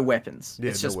 no weapons. Yeah,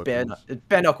 it's just no weapons.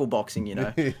 bare knuckle boxing,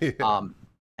 Yeah.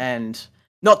 And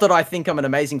not that I think I'm an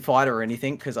amazing fighter or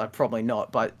anything, because I'm probably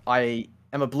not. But I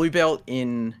am a blue belt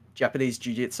in Japanese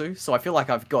Jiu-Jitsu, so I feel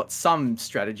like I've got some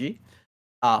strategy.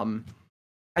 And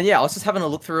yeah, I was just having a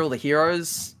look through all the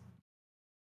heroes.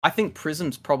 I think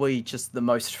Prism's probably just the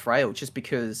most frail, just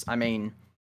because, I mean,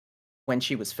 when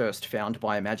she was first found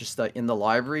by a Magister in the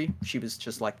library, she was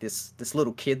just like this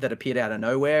little kid that appeared out of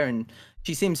nowhere, and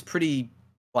she seems pretty,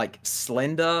 like,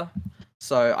 slender,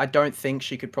 so I don't think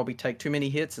she could probably take too many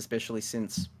hits, especially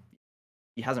since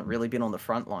she hasn't really been on the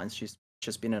front lines. She's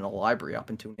just been in a library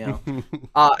up until now.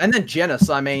 And then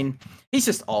Janus, I mean, he's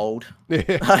just old.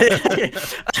 I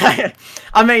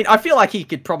mean, I feel like he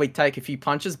could probably take a few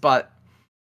punches, but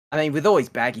I mean, with all his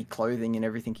baggy clothing and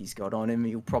everything he's got on him,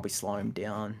 you'll probably slow him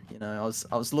down. I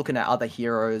was looking at other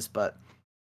heroes, but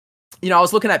I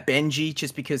was looking at Benji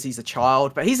just because he's a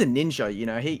child, but he's a ninja.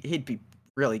 He'd be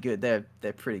really good.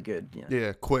 They're pretty good.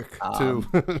 Yeah, quick too.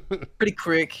 Pretty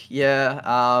quick. Yeah.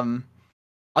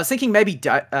 I was thinking maybe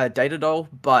Datadol,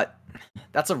 but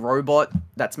that's a robot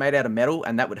that's made out of metal,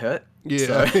 and that would hurt.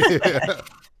 Yeah.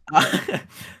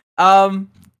 So,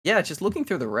 just looking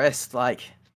through the rest, like.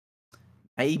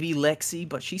 Maybe Lexi,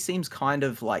 but she seems kind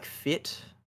of like fit.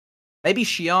 Maybe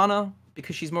Shiana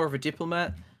because she's more of a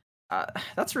diplomat.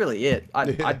 That's really it.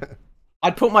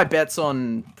 I'd put my bets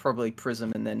on probably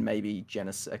Prism and then maybe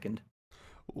Janus second.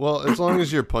 Well, as long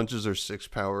as your punches are 6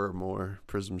 power or more,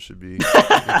 Prism should be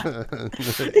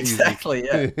exactly.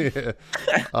 Yeah.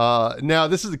 Now,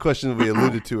 this is the question that we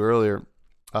alluded to earlier.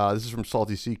 This is from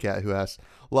Salty Sea Cat, who asks,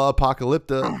 La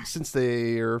Apocalypta, since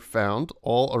they are found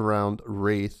all around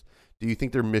Wraith, do you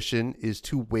think their mission is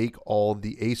to wake all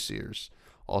the Aesirs?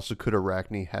 Also, could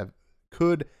Arachne have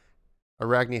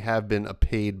been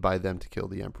paid by them to kill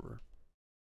the Emperor?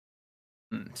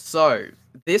 So,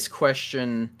 this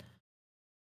question,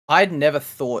 I'd never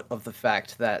thought of the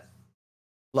fact that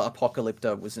La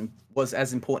Apocalypta was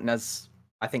as important as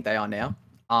I think they are now.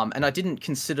 And I didn't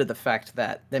consider the fact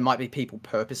that there might be people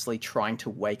purposely trying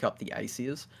to wake up the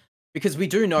Aesirs. Because we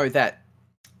do know that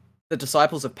the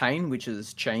Disciples of Pain, which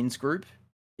is Chain's group,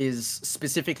 is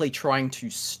specifically trying to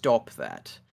stop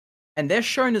that. And they're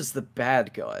shown as the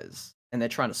bad guys, and they're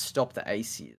trying to stop the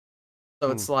Aesirs.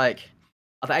 So it's like,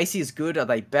 are the Aesirs good? Are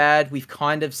they bad? We've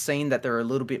kind of seen that they're a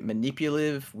little bit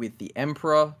manipulative with the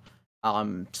Emperor,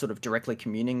 sort of directly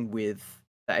communing with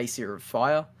the Aesir of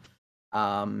Fire.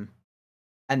 And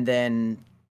then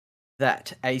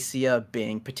that Aesir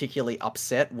being particularly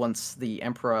upset once the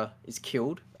Emperor is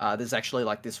killed. There's actually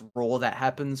like this roar that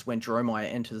happens when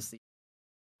Dromai enters the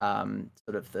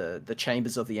sort of the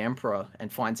chambers of the Emperor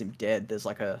and finds him dead. There's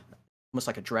like a almost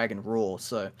like a dragon roar.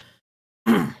 So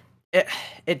it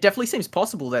definitely seems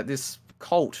possible that this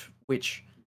cult, which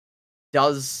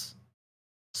does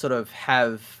sort of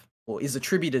have or is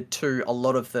attributed to a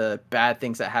lot of the bad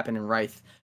things that happen in Wraith,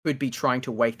 could be trying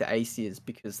to wake the Aesirs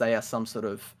because they are some sort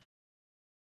of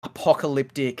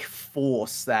apocalyptic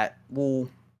force that will.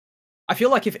 I feel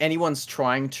like if anyone's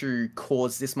trying to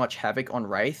cause this much havoc on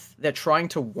Wraith, they're trying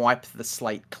to wipe the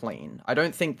slate clean. I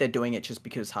don't think they're doing it just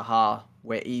because, haha,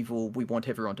 we're evil, we want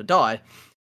everyone to die,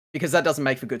 because that doesn't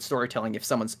make for good storytelling if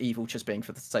someone's evil just being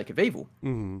for the sake of evil.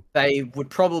 Mm-hmm. They would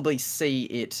probably see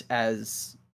it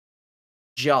as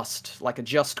like a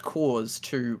just cause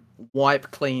to wipe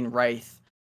clean Wraith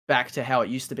back to how it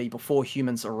used to be before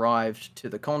humans arrived to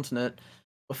the continent,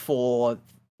 before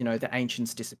the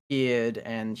ancients disappeared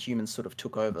and humans sort of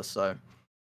took over. So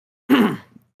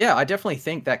yeah, I definitely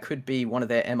think that could be one of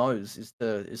their MOs is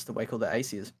to wake all the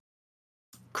Aesirs.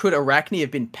 Could Arachne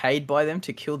have been paid by them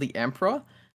to kill the Emperor?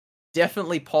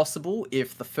 Definitely possible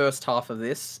if the first half of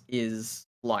this is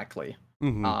likely.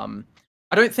 Mm-hmm.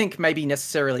 I don't think maybe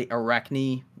necessarily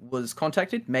Arachne was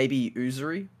contacted. Maybe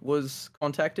Uzuri was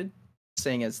contacted,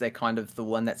 seeing as they're kind of the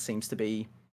one that seems to be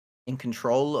in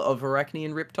control of Arachne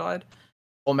and Riptide.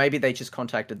 Or maybe they just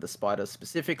contacted the spider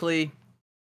specifically.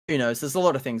 Who knows? There's a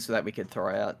lot of things that we could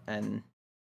throw out and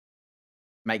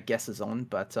make guesses on,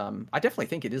 but I definitely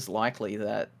think it is likely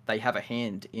that they have a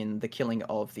hand in the killing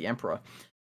of the Emperor.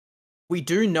 We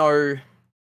do know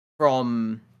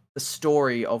from the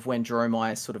story of when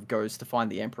Dromai sort of goes to find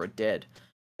the Emperor dead,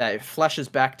 that it flashes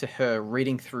back to her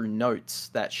reading through notes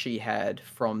that she had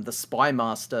from the spy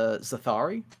master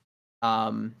Zathari,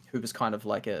 who was kind of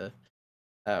like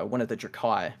one of the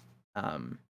Drakai,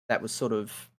 that was sort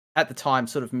of at the time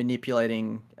sort of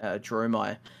manipulating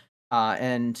Dromai,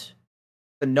 and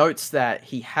the notes that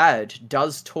he had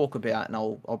does talk about, and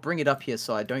I'll bring it up here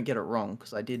so I don't get it wrong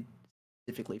because I did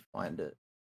specifically find it.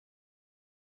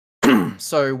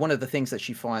 So one of the things that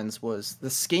she finds was the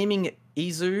scheming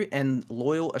Izu and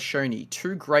loyal Ashoni,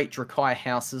 two great Drakai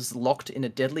houses locked in a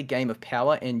deadly game of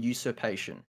power and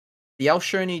usurpation. The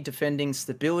Alshoni defending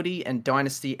stability and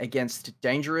dynasty against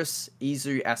dangerous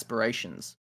Izu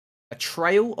aspirations. A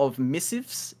trail of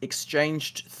missives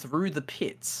exchanged through the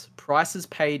pits, prices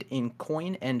paid in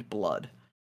coin and blood.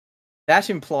 That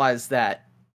implies that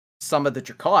some of the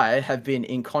Drakai have been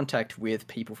in contact with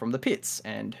people from the pits,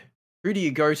 and who do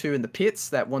you go to in the pits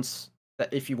that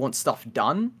if you want stuff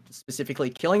done,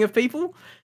 specifically killing of people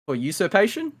for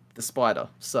usurpation? The spider.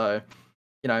 So,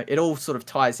 it all sort of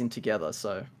ties in together.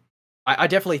 So I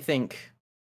definitely think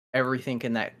everything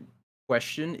in that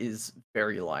question is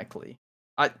very likely.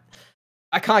 I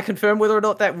can't confirm whether or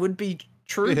not that would be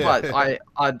true, but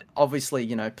I'd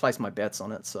obviously, place my bets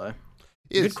on it. So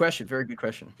good question, very good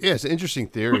question. Yeah, it's an interesting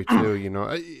theory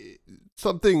too.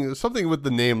 Something with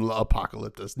the name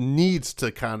Apocalyptus needs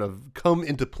to kind of come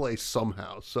into play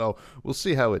somehow. So we'll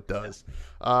see how it does.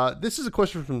 This is a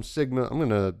question from Sigma. I'm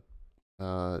gonna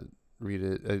read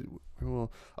it.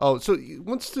 So he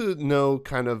wants to know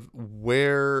kind of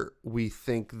where we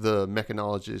think the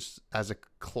mechanologist as a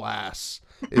class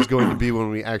is going to be when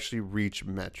we actually reach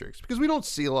metrics, because we don't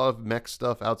see a lot of mech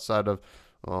stuff outside of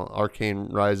Arcane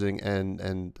Rising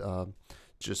and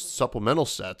just supplemental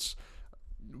sets.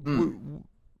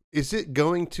 Is it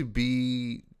going to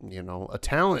be a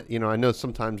talent? I know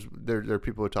sometimes there are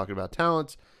people who are talking about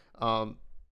talents.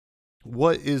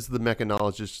 What is the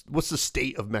mechanologist? What's the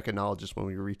state of mechanologist when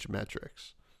we reach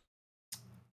metrics?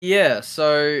 Yeah,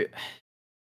 so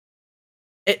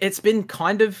it's been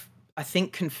kind of, I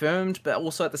think, confirmed, but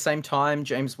also at the same time,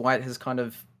 James White has kind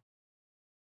of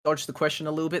dodged the question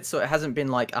a little bit, so it hasn't been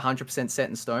like 100% set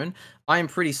in stone. I am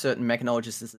pretty certain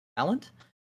mechanologist is a talent,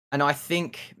 and I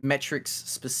think metrics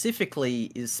specifically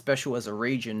is special as a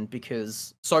region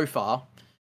because so far,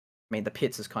 I mean, the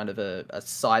pits is kind of a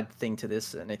side thing to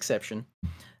this, an exception.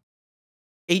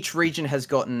 Each region has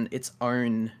gotten its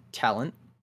own talent.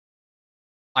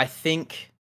 I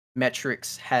think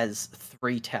metrics has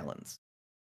 3 talents.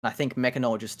 I think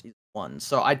mechanologist is 1.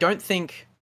 So I don't think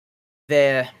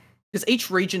because each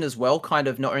region as well kind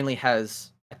of not only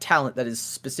has a talent that is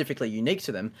specifically unique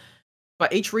to them,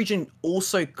 but each region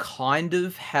also kind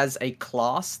of has a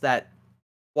class that,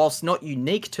 whilst not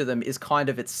unique to them, is kind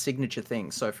of its signature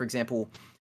thing. So, for example,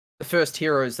 the first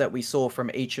heroes that we saw from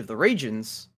each of the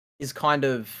regions is kind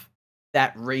of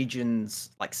that region's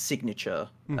like signature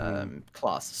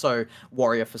class. So,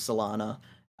 Warrior for Solana,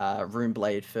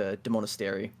 Runeblade for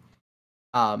Demonasteri.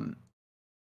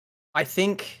 I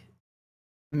think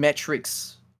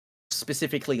metrics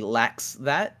specifically lacks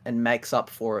that and makes up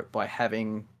for it by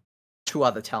having 2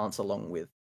 other talents along with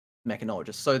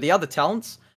mechanologist. So the other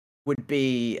talents would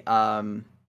be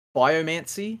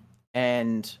biomancy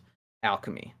and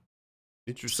alchemy.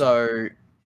 Interesting. So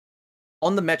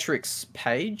on the metrics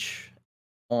page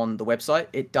on the website,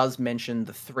 it does mention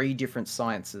the 3 different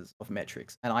sciences of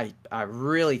metrics. And I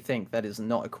really think that is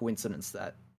not a coincidence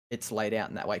that it's laid out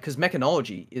in that way, because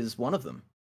mechanology is one of them.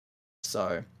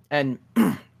 So, and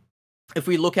if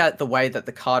we look at the way that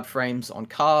the card frames on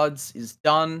cards is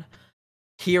done,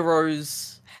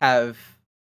 heroes have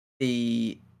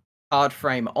the card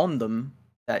frame on them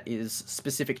that is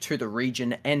specific to the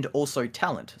region and also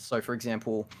talent. So, for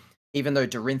example, even though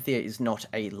Dorinthia is not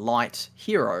a light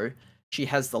hero, she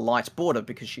has the light border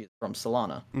because she is from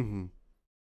Solana. Mm-hmm.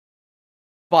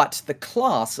 But the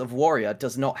class of warrior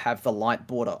does not have the light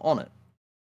border on it.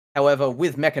 However,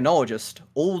 with Mechanologist,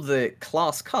 all the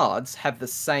class cards have the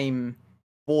same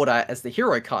border as the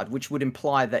hero card, which would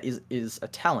imply that is a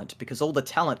talent, because all the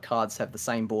talent cards have the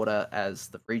same border as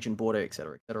the region border,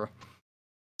 etc., etc.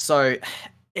 So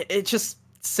it just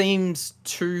seems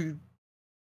too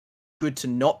good to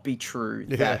not be true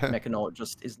that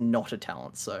Mechanologist is not a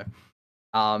talent. So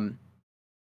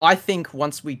I think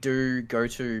once we do go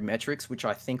to metrics, which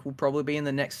I think will probably be in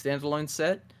the next standalone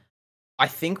set, I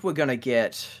think we're going to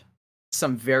get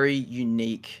some very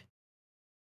unique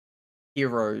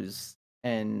heroes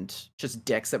and just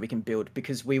decks that we can build,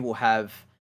 because we will have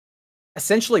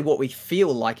essentially what we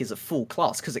feel like is a full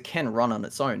class, because it can run on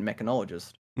its own,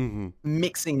 Mechanologist,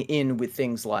 mixing in with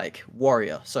things like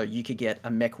warrior. So you could get a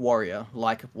mech warrior,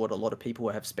 like what a lot of people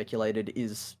have speculated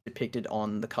is depicted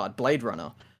on the card Blade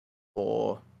Runner,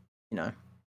 or you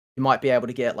might be able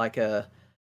to get like a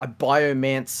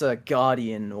Biomancer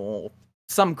Guardian or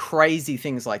some crazy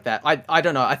things like that. I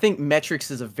don't know. I think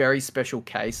metrics is a very special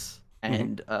case,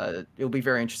 and it'll be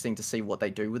very interesting to see what they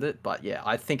do with it. But yeah,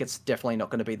 I think it's definitely not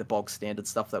going to be the bog standard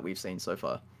stuff that we've seen so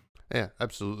far. Yeah,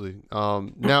 absolutely.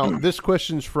 Now, this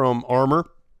question's from Armor,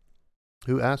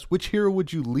 who asks, which hero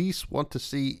would you least want to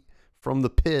see from the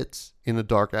pits in a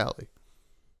dark alley?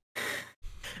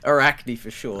 Arachne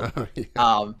for sure.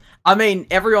 Yeah. I mean,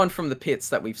 everyone from the pits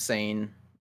that we've seen.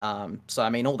 So I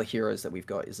mean, all the heroes that we've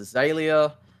got is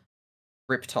Azalea,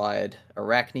 Riptide,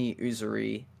 Arachne,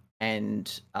 Uzuri,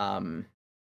 and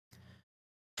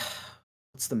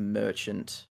what's the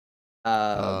merchant?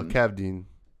 Kavdeen.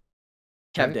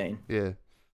 Kavdeen. Right?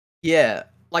 Yeah.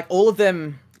 Like all of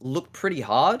them look pretty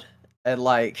hard and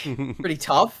like pretty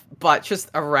tough, but just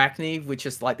Arachne with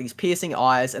just like these piercing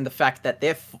eyes, and the fact that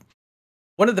they're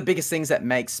one of the biggest things that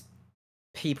makes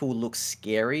people look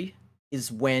scary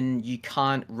is when you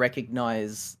can't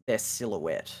recognize their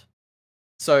silhouette.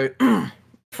 So,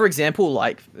 for example,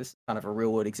 like this is kind of a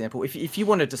real world example. If you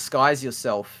want to disguise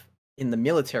yourself in the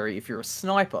military, if you're a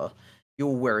sniper,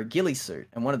 you'll wear a ghillie suit.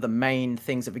 And one of the main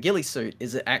things of a ghillie suit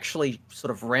is it actually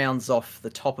sort of rounds off the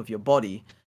top of your body,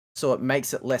 so it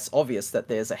makes it less obvious that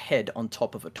there's a head on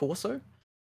top of a torso.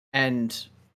 And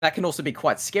that can also be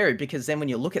quite scary, because then when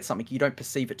you look at something, you don't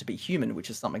perceive it to be human, which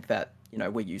is something that,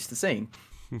 we're used to seeing.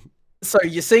 So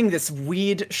you're seeing this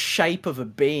weird shape of a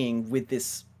being with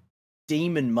this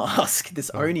demon mask, this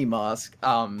Oni mask,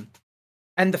 and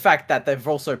the fact that they're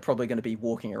also probably going to be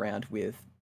walking around with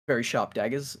very sharp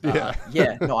daggers. No,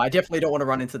 I definitely don't want to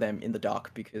run into them in the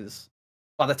dark, because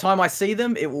by the time I see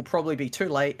them, it will probably be too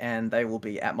late and they will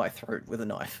be at my throat with a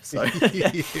knife. So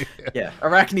yeah,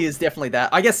 Arachne is definitely that.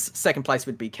 I guess second place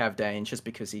would be Kavdane, just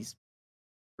because he's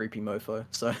creepy mofo.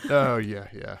 So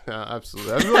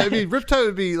absolutely. I mean, Riptide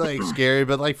would be like scary,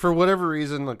 but like for whatever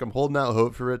reason, like I'm holding out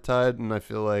hope for Riptide, and I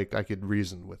feel like I could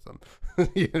reason with him.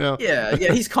 Yeah,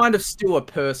 he's kind of still a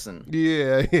person.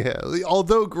 Yeah.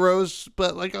 Although gross,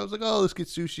 but like I was like, oh, let's get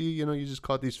sushi. You just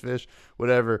caught these fish,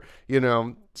 whatever.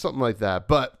 Something like that.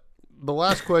 But the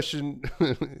last question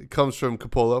comes from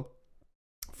Capolo,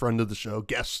 friend of the show,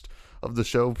 guest of the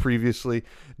show previously.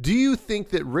 Do you think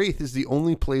that Wraith is the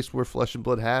only place where Flesh and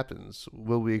Blood happens?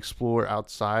 Will we explore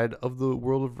outside of the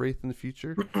world of Wraith in the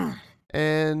future?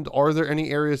 And are there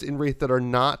any areas in Wraith that are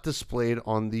not displayed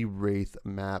on the Wraith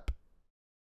map?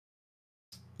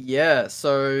 Yeah,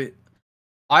 so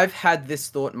I've had this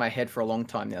thought in my head for a long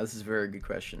time now. This is a very good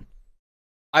question.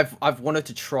 I've wanted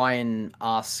to try and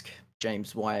ask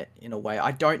James White in a way.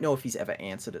 I don't know if he's ever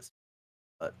answered it,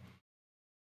 but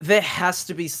there has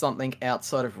to be something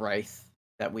outside of Wraith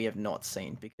that we have not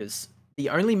seen, because the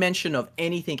only mention of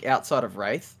anything outside of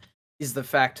Wraith is the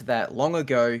fact that long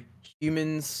ago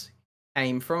humans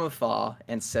came from afar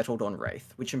and settled on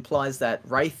Wraith, which implies that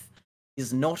Wraith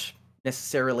is not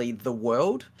necessarily the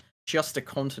world, just a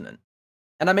continent.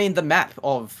 And I mean, the map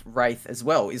of Wraith as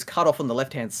well is cut off on the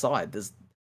left-hand side. There's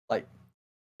like,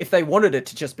 if they wanted it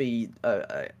to just be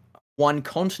a one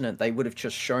continent, they would have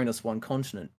just shown us one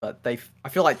continent. But I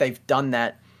feel like they've done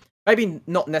that. Maybe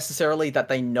not necessarily that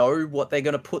they know what they're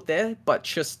going to put there, but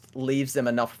just leaves them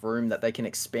enough room that they can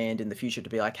expand in the future to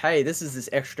be like, hey, this is this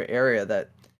extra area that,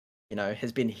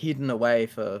 has been hidden away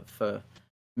for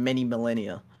many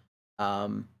millennia.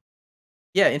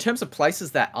 Yeah, in terms of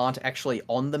places that aren't actually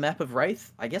on the map of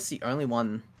Wraith, I guess the only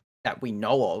one that we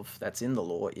know of that's in the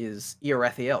lore is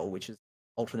Irathiel, which is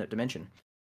alternate dimension.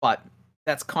 But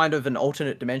that's kind of an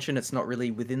alternate dimension. It's not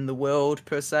really within the world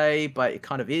per se, but it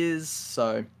kind of is.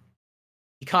 So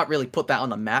you can't really put that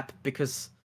on a map because,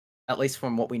 at least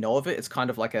from what we know of it, it's kind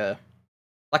of like a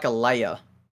layer.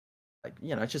 Like,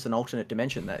 it's just an alternate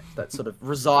dimension that sort of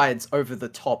resides over the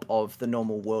top of the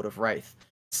normal world of Wraith.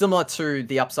 Similar to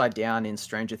the Upside Down in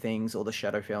Stranger Things or the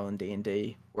Shadowfell in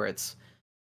D&D, where it's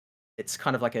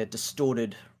kind of like a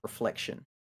distorted reflection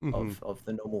of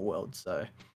the normal world. So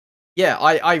yeah,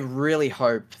 I really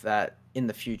hope that in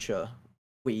the future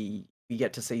we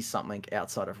get to see something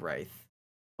outside of Wraith.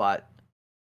 But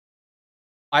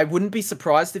I wouldn't be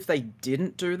surprised if they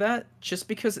didn't do that, just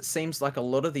because it seems like a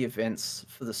lot of the events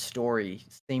for the story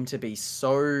seem to be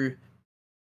so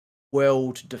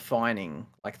world defining,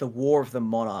 like the War of the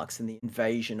Monarchs and the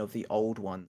invasion of the Old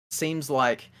One. Seems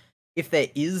like if there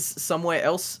is somewhere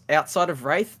else outside of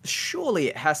Wraith, surely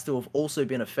it has to have also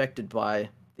been affected by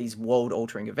these world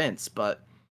altering events, but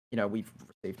we've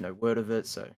received no word of it,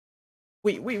 so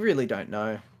we really don't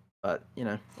know. But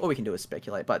all we can do is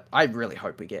speculate. But I really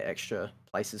hope we get extra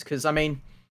places, because I mean,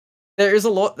 there is a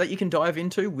lot that you can dive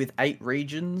into with 8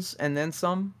 regions and then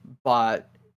some, but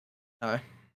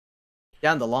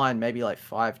down the line, maybe like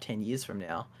 5-10 years from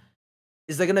now,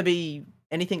 is there going to be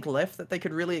anything left that they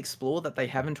could really explore that they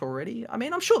haven't already? I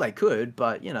mean, I'm sure they could,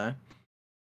 but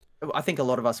I think a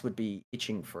lot of us would be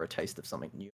itching for a taste of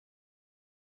something new.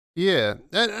 Yeah,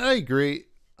 and I agree.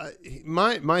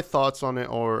 My thoughts on it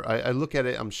are, I look at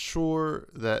it, I'm sure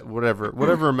that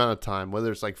whatever amount of time,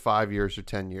 whether it's like 5 years or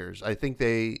 10 years, I think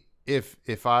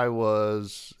if I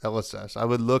was LSS, I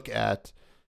would look at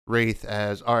Wraith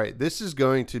as, all right, this is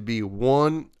going to be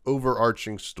one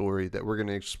overarching story that we're going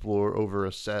to explore over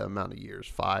a set amount of years,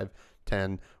 5,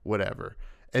 10, whatever.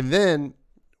 And then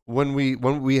when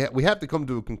we have to come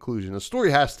to a conclusion, the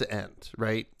story has to end,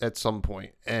 right, at some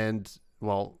point. And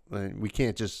well, we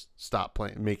can't just stop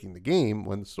making the game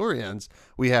when the story ends.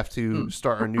 We have to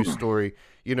start our new story.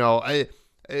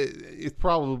 It's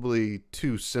probably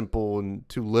too simple and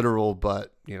too literal,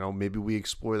 but maybe we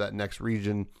explore that next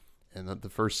region, and the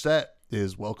first set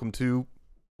is welcome to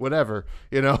whatever,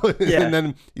 Yeah. And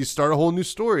then you start a whole new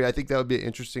story. I think that would be an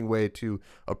interesting way to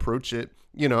approach it,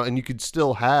 and you could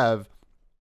still have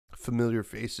familiar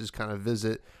faces kind of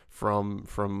visit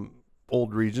from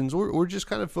old regions, or just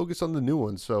kind of focus on the new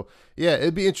ones. So yeah,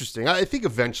 it'd be interesting. I think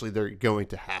eventually they're going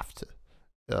to have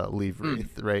to leave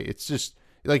Wraith, right? It's just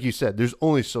like you said, there's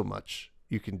only so much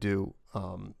you can do,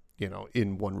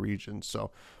 in one region.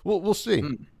 So we'll see.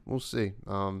 We'll see.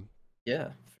 Yeah,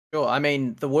 for sure. I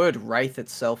mean, the word Wraith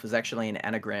itself is actually an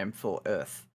anagram for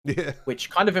Earth. Yeah. Which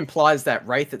kind of implies that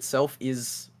Wraith itself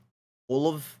is all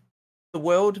of the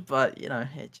world, but it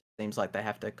just seems like they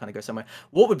have to kind of go somewhere.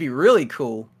 What would be really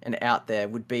cool and out there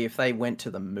would be if they went to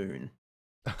the moon.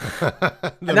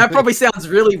 And that probably sounds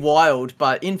really wild,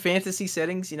 but in fantasy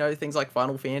settings, things like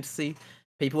Final Fantasy,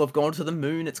 people have gone to the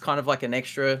moon. It's kind of like an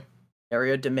extra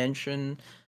area dimension.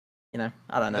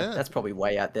 I don't know. Yeah. That's probably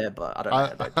way out there, but I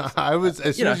don't know. I was,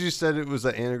 as soon as you said it was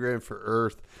an anagram for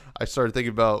Earth, I started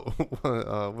thinking about what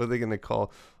are they going to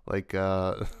call, like,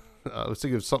 I was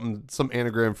thinking of some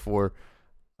anagram for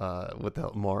what the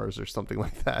hell, Mars or something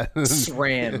like that.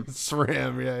 SRAM.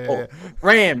 SRAM, yeah.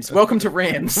 Rams. Welcome to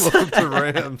Rams. Welcome to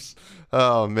Rams.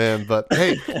 Oh man, but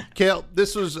hey, Kale,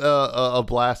 this was a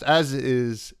blast, as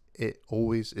it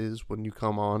always is when you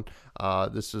come on.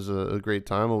 This is a great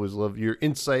time. Always love your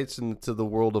insights into the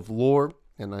world of lore,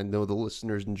 and I know the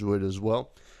listeners enjoyed it as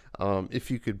well. If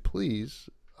you could please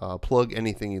plug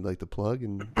anything you'd like to plug,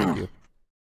 and thank you.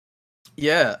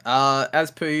 Yeah,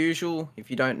 as per usual, if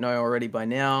you don't know already by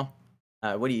now,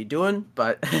 what are you doing?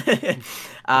 But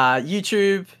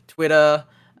YouTube, Twitter,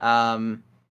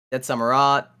 Dead Summer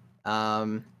Art.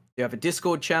 You have a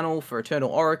Discord channel for Eternal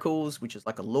Oracles, which is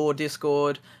like a lore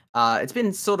Discord. It's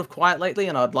been sort of quiet lately,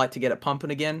 and I'd like to get it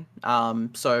pumping again.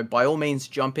 So by all means,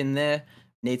 jump in there.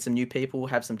 Need some new people,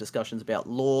 have some discussions about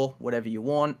lore, whatever you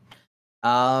want.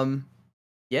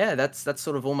 Yeah, that's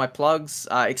sort of all my plugs.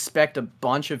 Expect a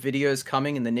bunch of videos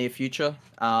coming in the near future.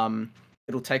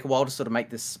 It'll take a while to sort of make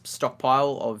this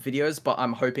stockpile of videos, but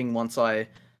I'm hoping once I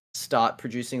start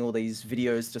producing all these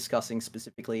videos discussing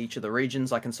specifically each of the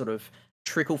regions, I can sort of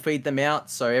trickle feed them out.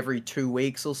 So every 2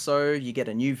 weeks or so, you get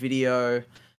a new video,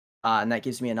 and that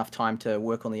gives me enough time to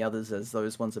work on the others as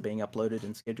those ones are being uploaded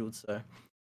and scheduled. So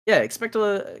yeah, expect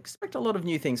a lot of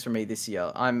new things from me this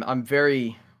year. I'm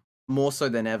very, more so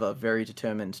than ever, very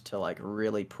determined to like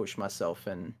really push myself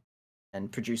and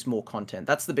produce more content.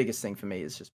 That's the biggest thing for me,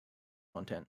 is just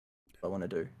content I want to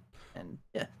do. And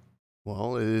yeah.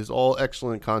 Well, it is all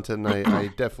excellent content, and I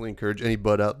definitely encourage any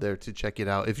bud out there to check it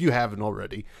out if you haven't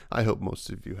already. I hope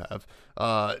most of you have.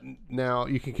 Now,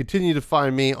 you can continue to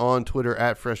find me on Twitter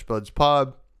at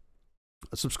FreshBudsPod.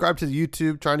 Subscribe to the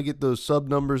YouTube, trying to get those sub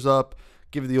numbers up.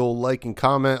 Give the old like and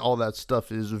comment. All that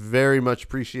stuff is very much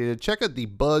appreciated. Check out the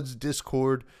Buds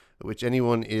Discord, which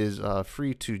anyone is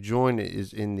free to join. It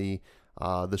is in the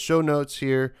show notes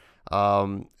here.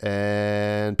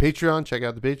 And Patreon, check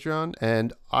out the Patreon.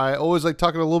 And I always like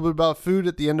talking a little bit about food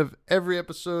at the end of every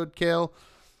episode. Kale,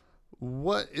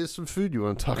 what is some food you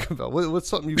want to talk about? What's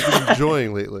something you've been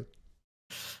enjoying lately?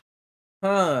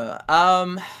 Well,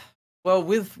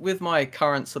 with my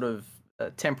current sort of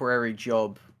temporary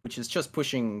job, which is just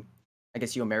pushing, I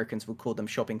guess you Americans would call them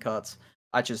shopping carts.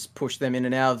 I just push them in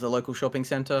and out of the local shopping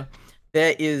center.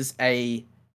 There is a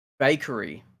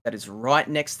bakery that is right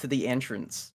next to the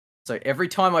entrance. So every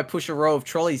time I push a row of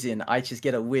trolleys in, I just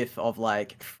get a whiff of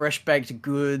like fresh baked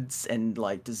goods and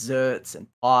like desserts and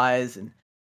pies, and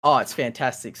oh, it's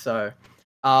fantastic. So,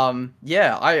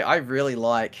 yeah, I really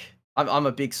like. I'm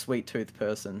a big sweet tooth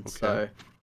person, Okay. so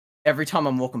every time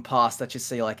I'm walking past, I just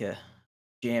see like a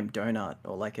jam donut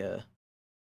or like an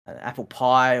apple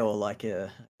pie or like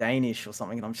a Danish or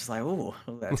something, and I'm just like, oh,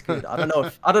 that's good. I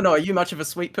don't know. Are you much of a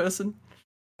sweet person?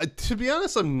 To be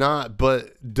honest, I'm not,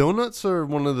 but donuts are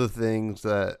one of the things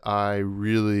that I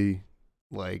really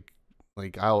like.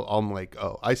 I'm like,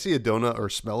 oh, I see a donut or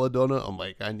smell a donut, I'm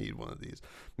like, I need one of these.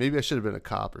 Maybe I should have been a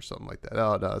cop or something like that.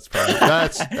 Oh no, it's probably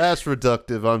that's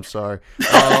reductive. I'm sorry.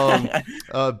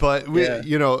 But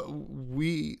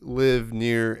we live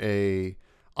near a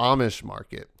Amish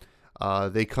market.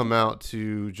 They come out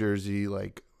to Jersey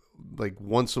like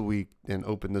once a week and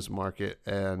open this market,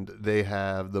 and they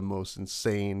have the most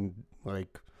insane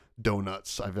like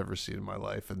donuts I've ever seen in my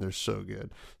life, and they're so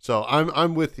good. So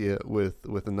I'm with you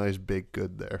with a nice baked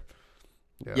good there.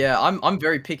 Yeah, I'm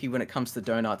very picky when it comes to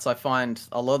donuts. I find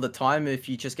a lot of the time, if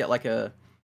you just get like a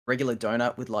regular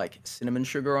donut with like cinnamon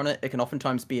sugar on it, it can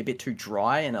oftentimes be a bit too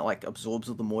dry, and it like absorbs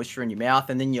all the moisture in your mouth,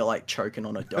 and then you're like choking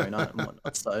on a donut and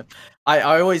whatnot. So I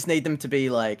always need them to be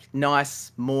like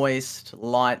nice, moist,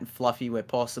 light and fluffy where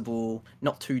possible,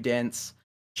 not too dense.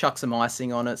 Chuck some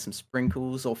icing on it, some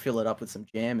sprinkles, or fill it up with some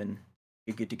jam, and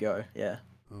you're good to go. Yeah.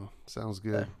 Oh, sounds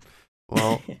good.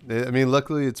 Well, I mean,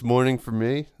 luckily it's morning for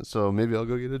me, so maybe I'll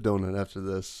go get a donut after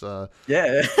this.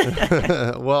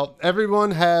 Yeah. Well,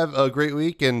 everyone have a great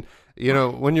week, and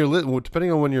when you're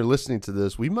depending on when you're listening to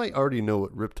this, we might already know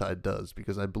what Riptide does,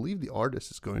 because I believe the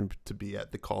artist is going to be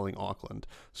at the Calling Auckland,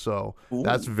 so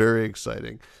that's very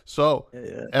exciting. So,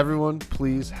 Yeah. everyone,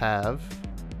 please have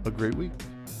a great week.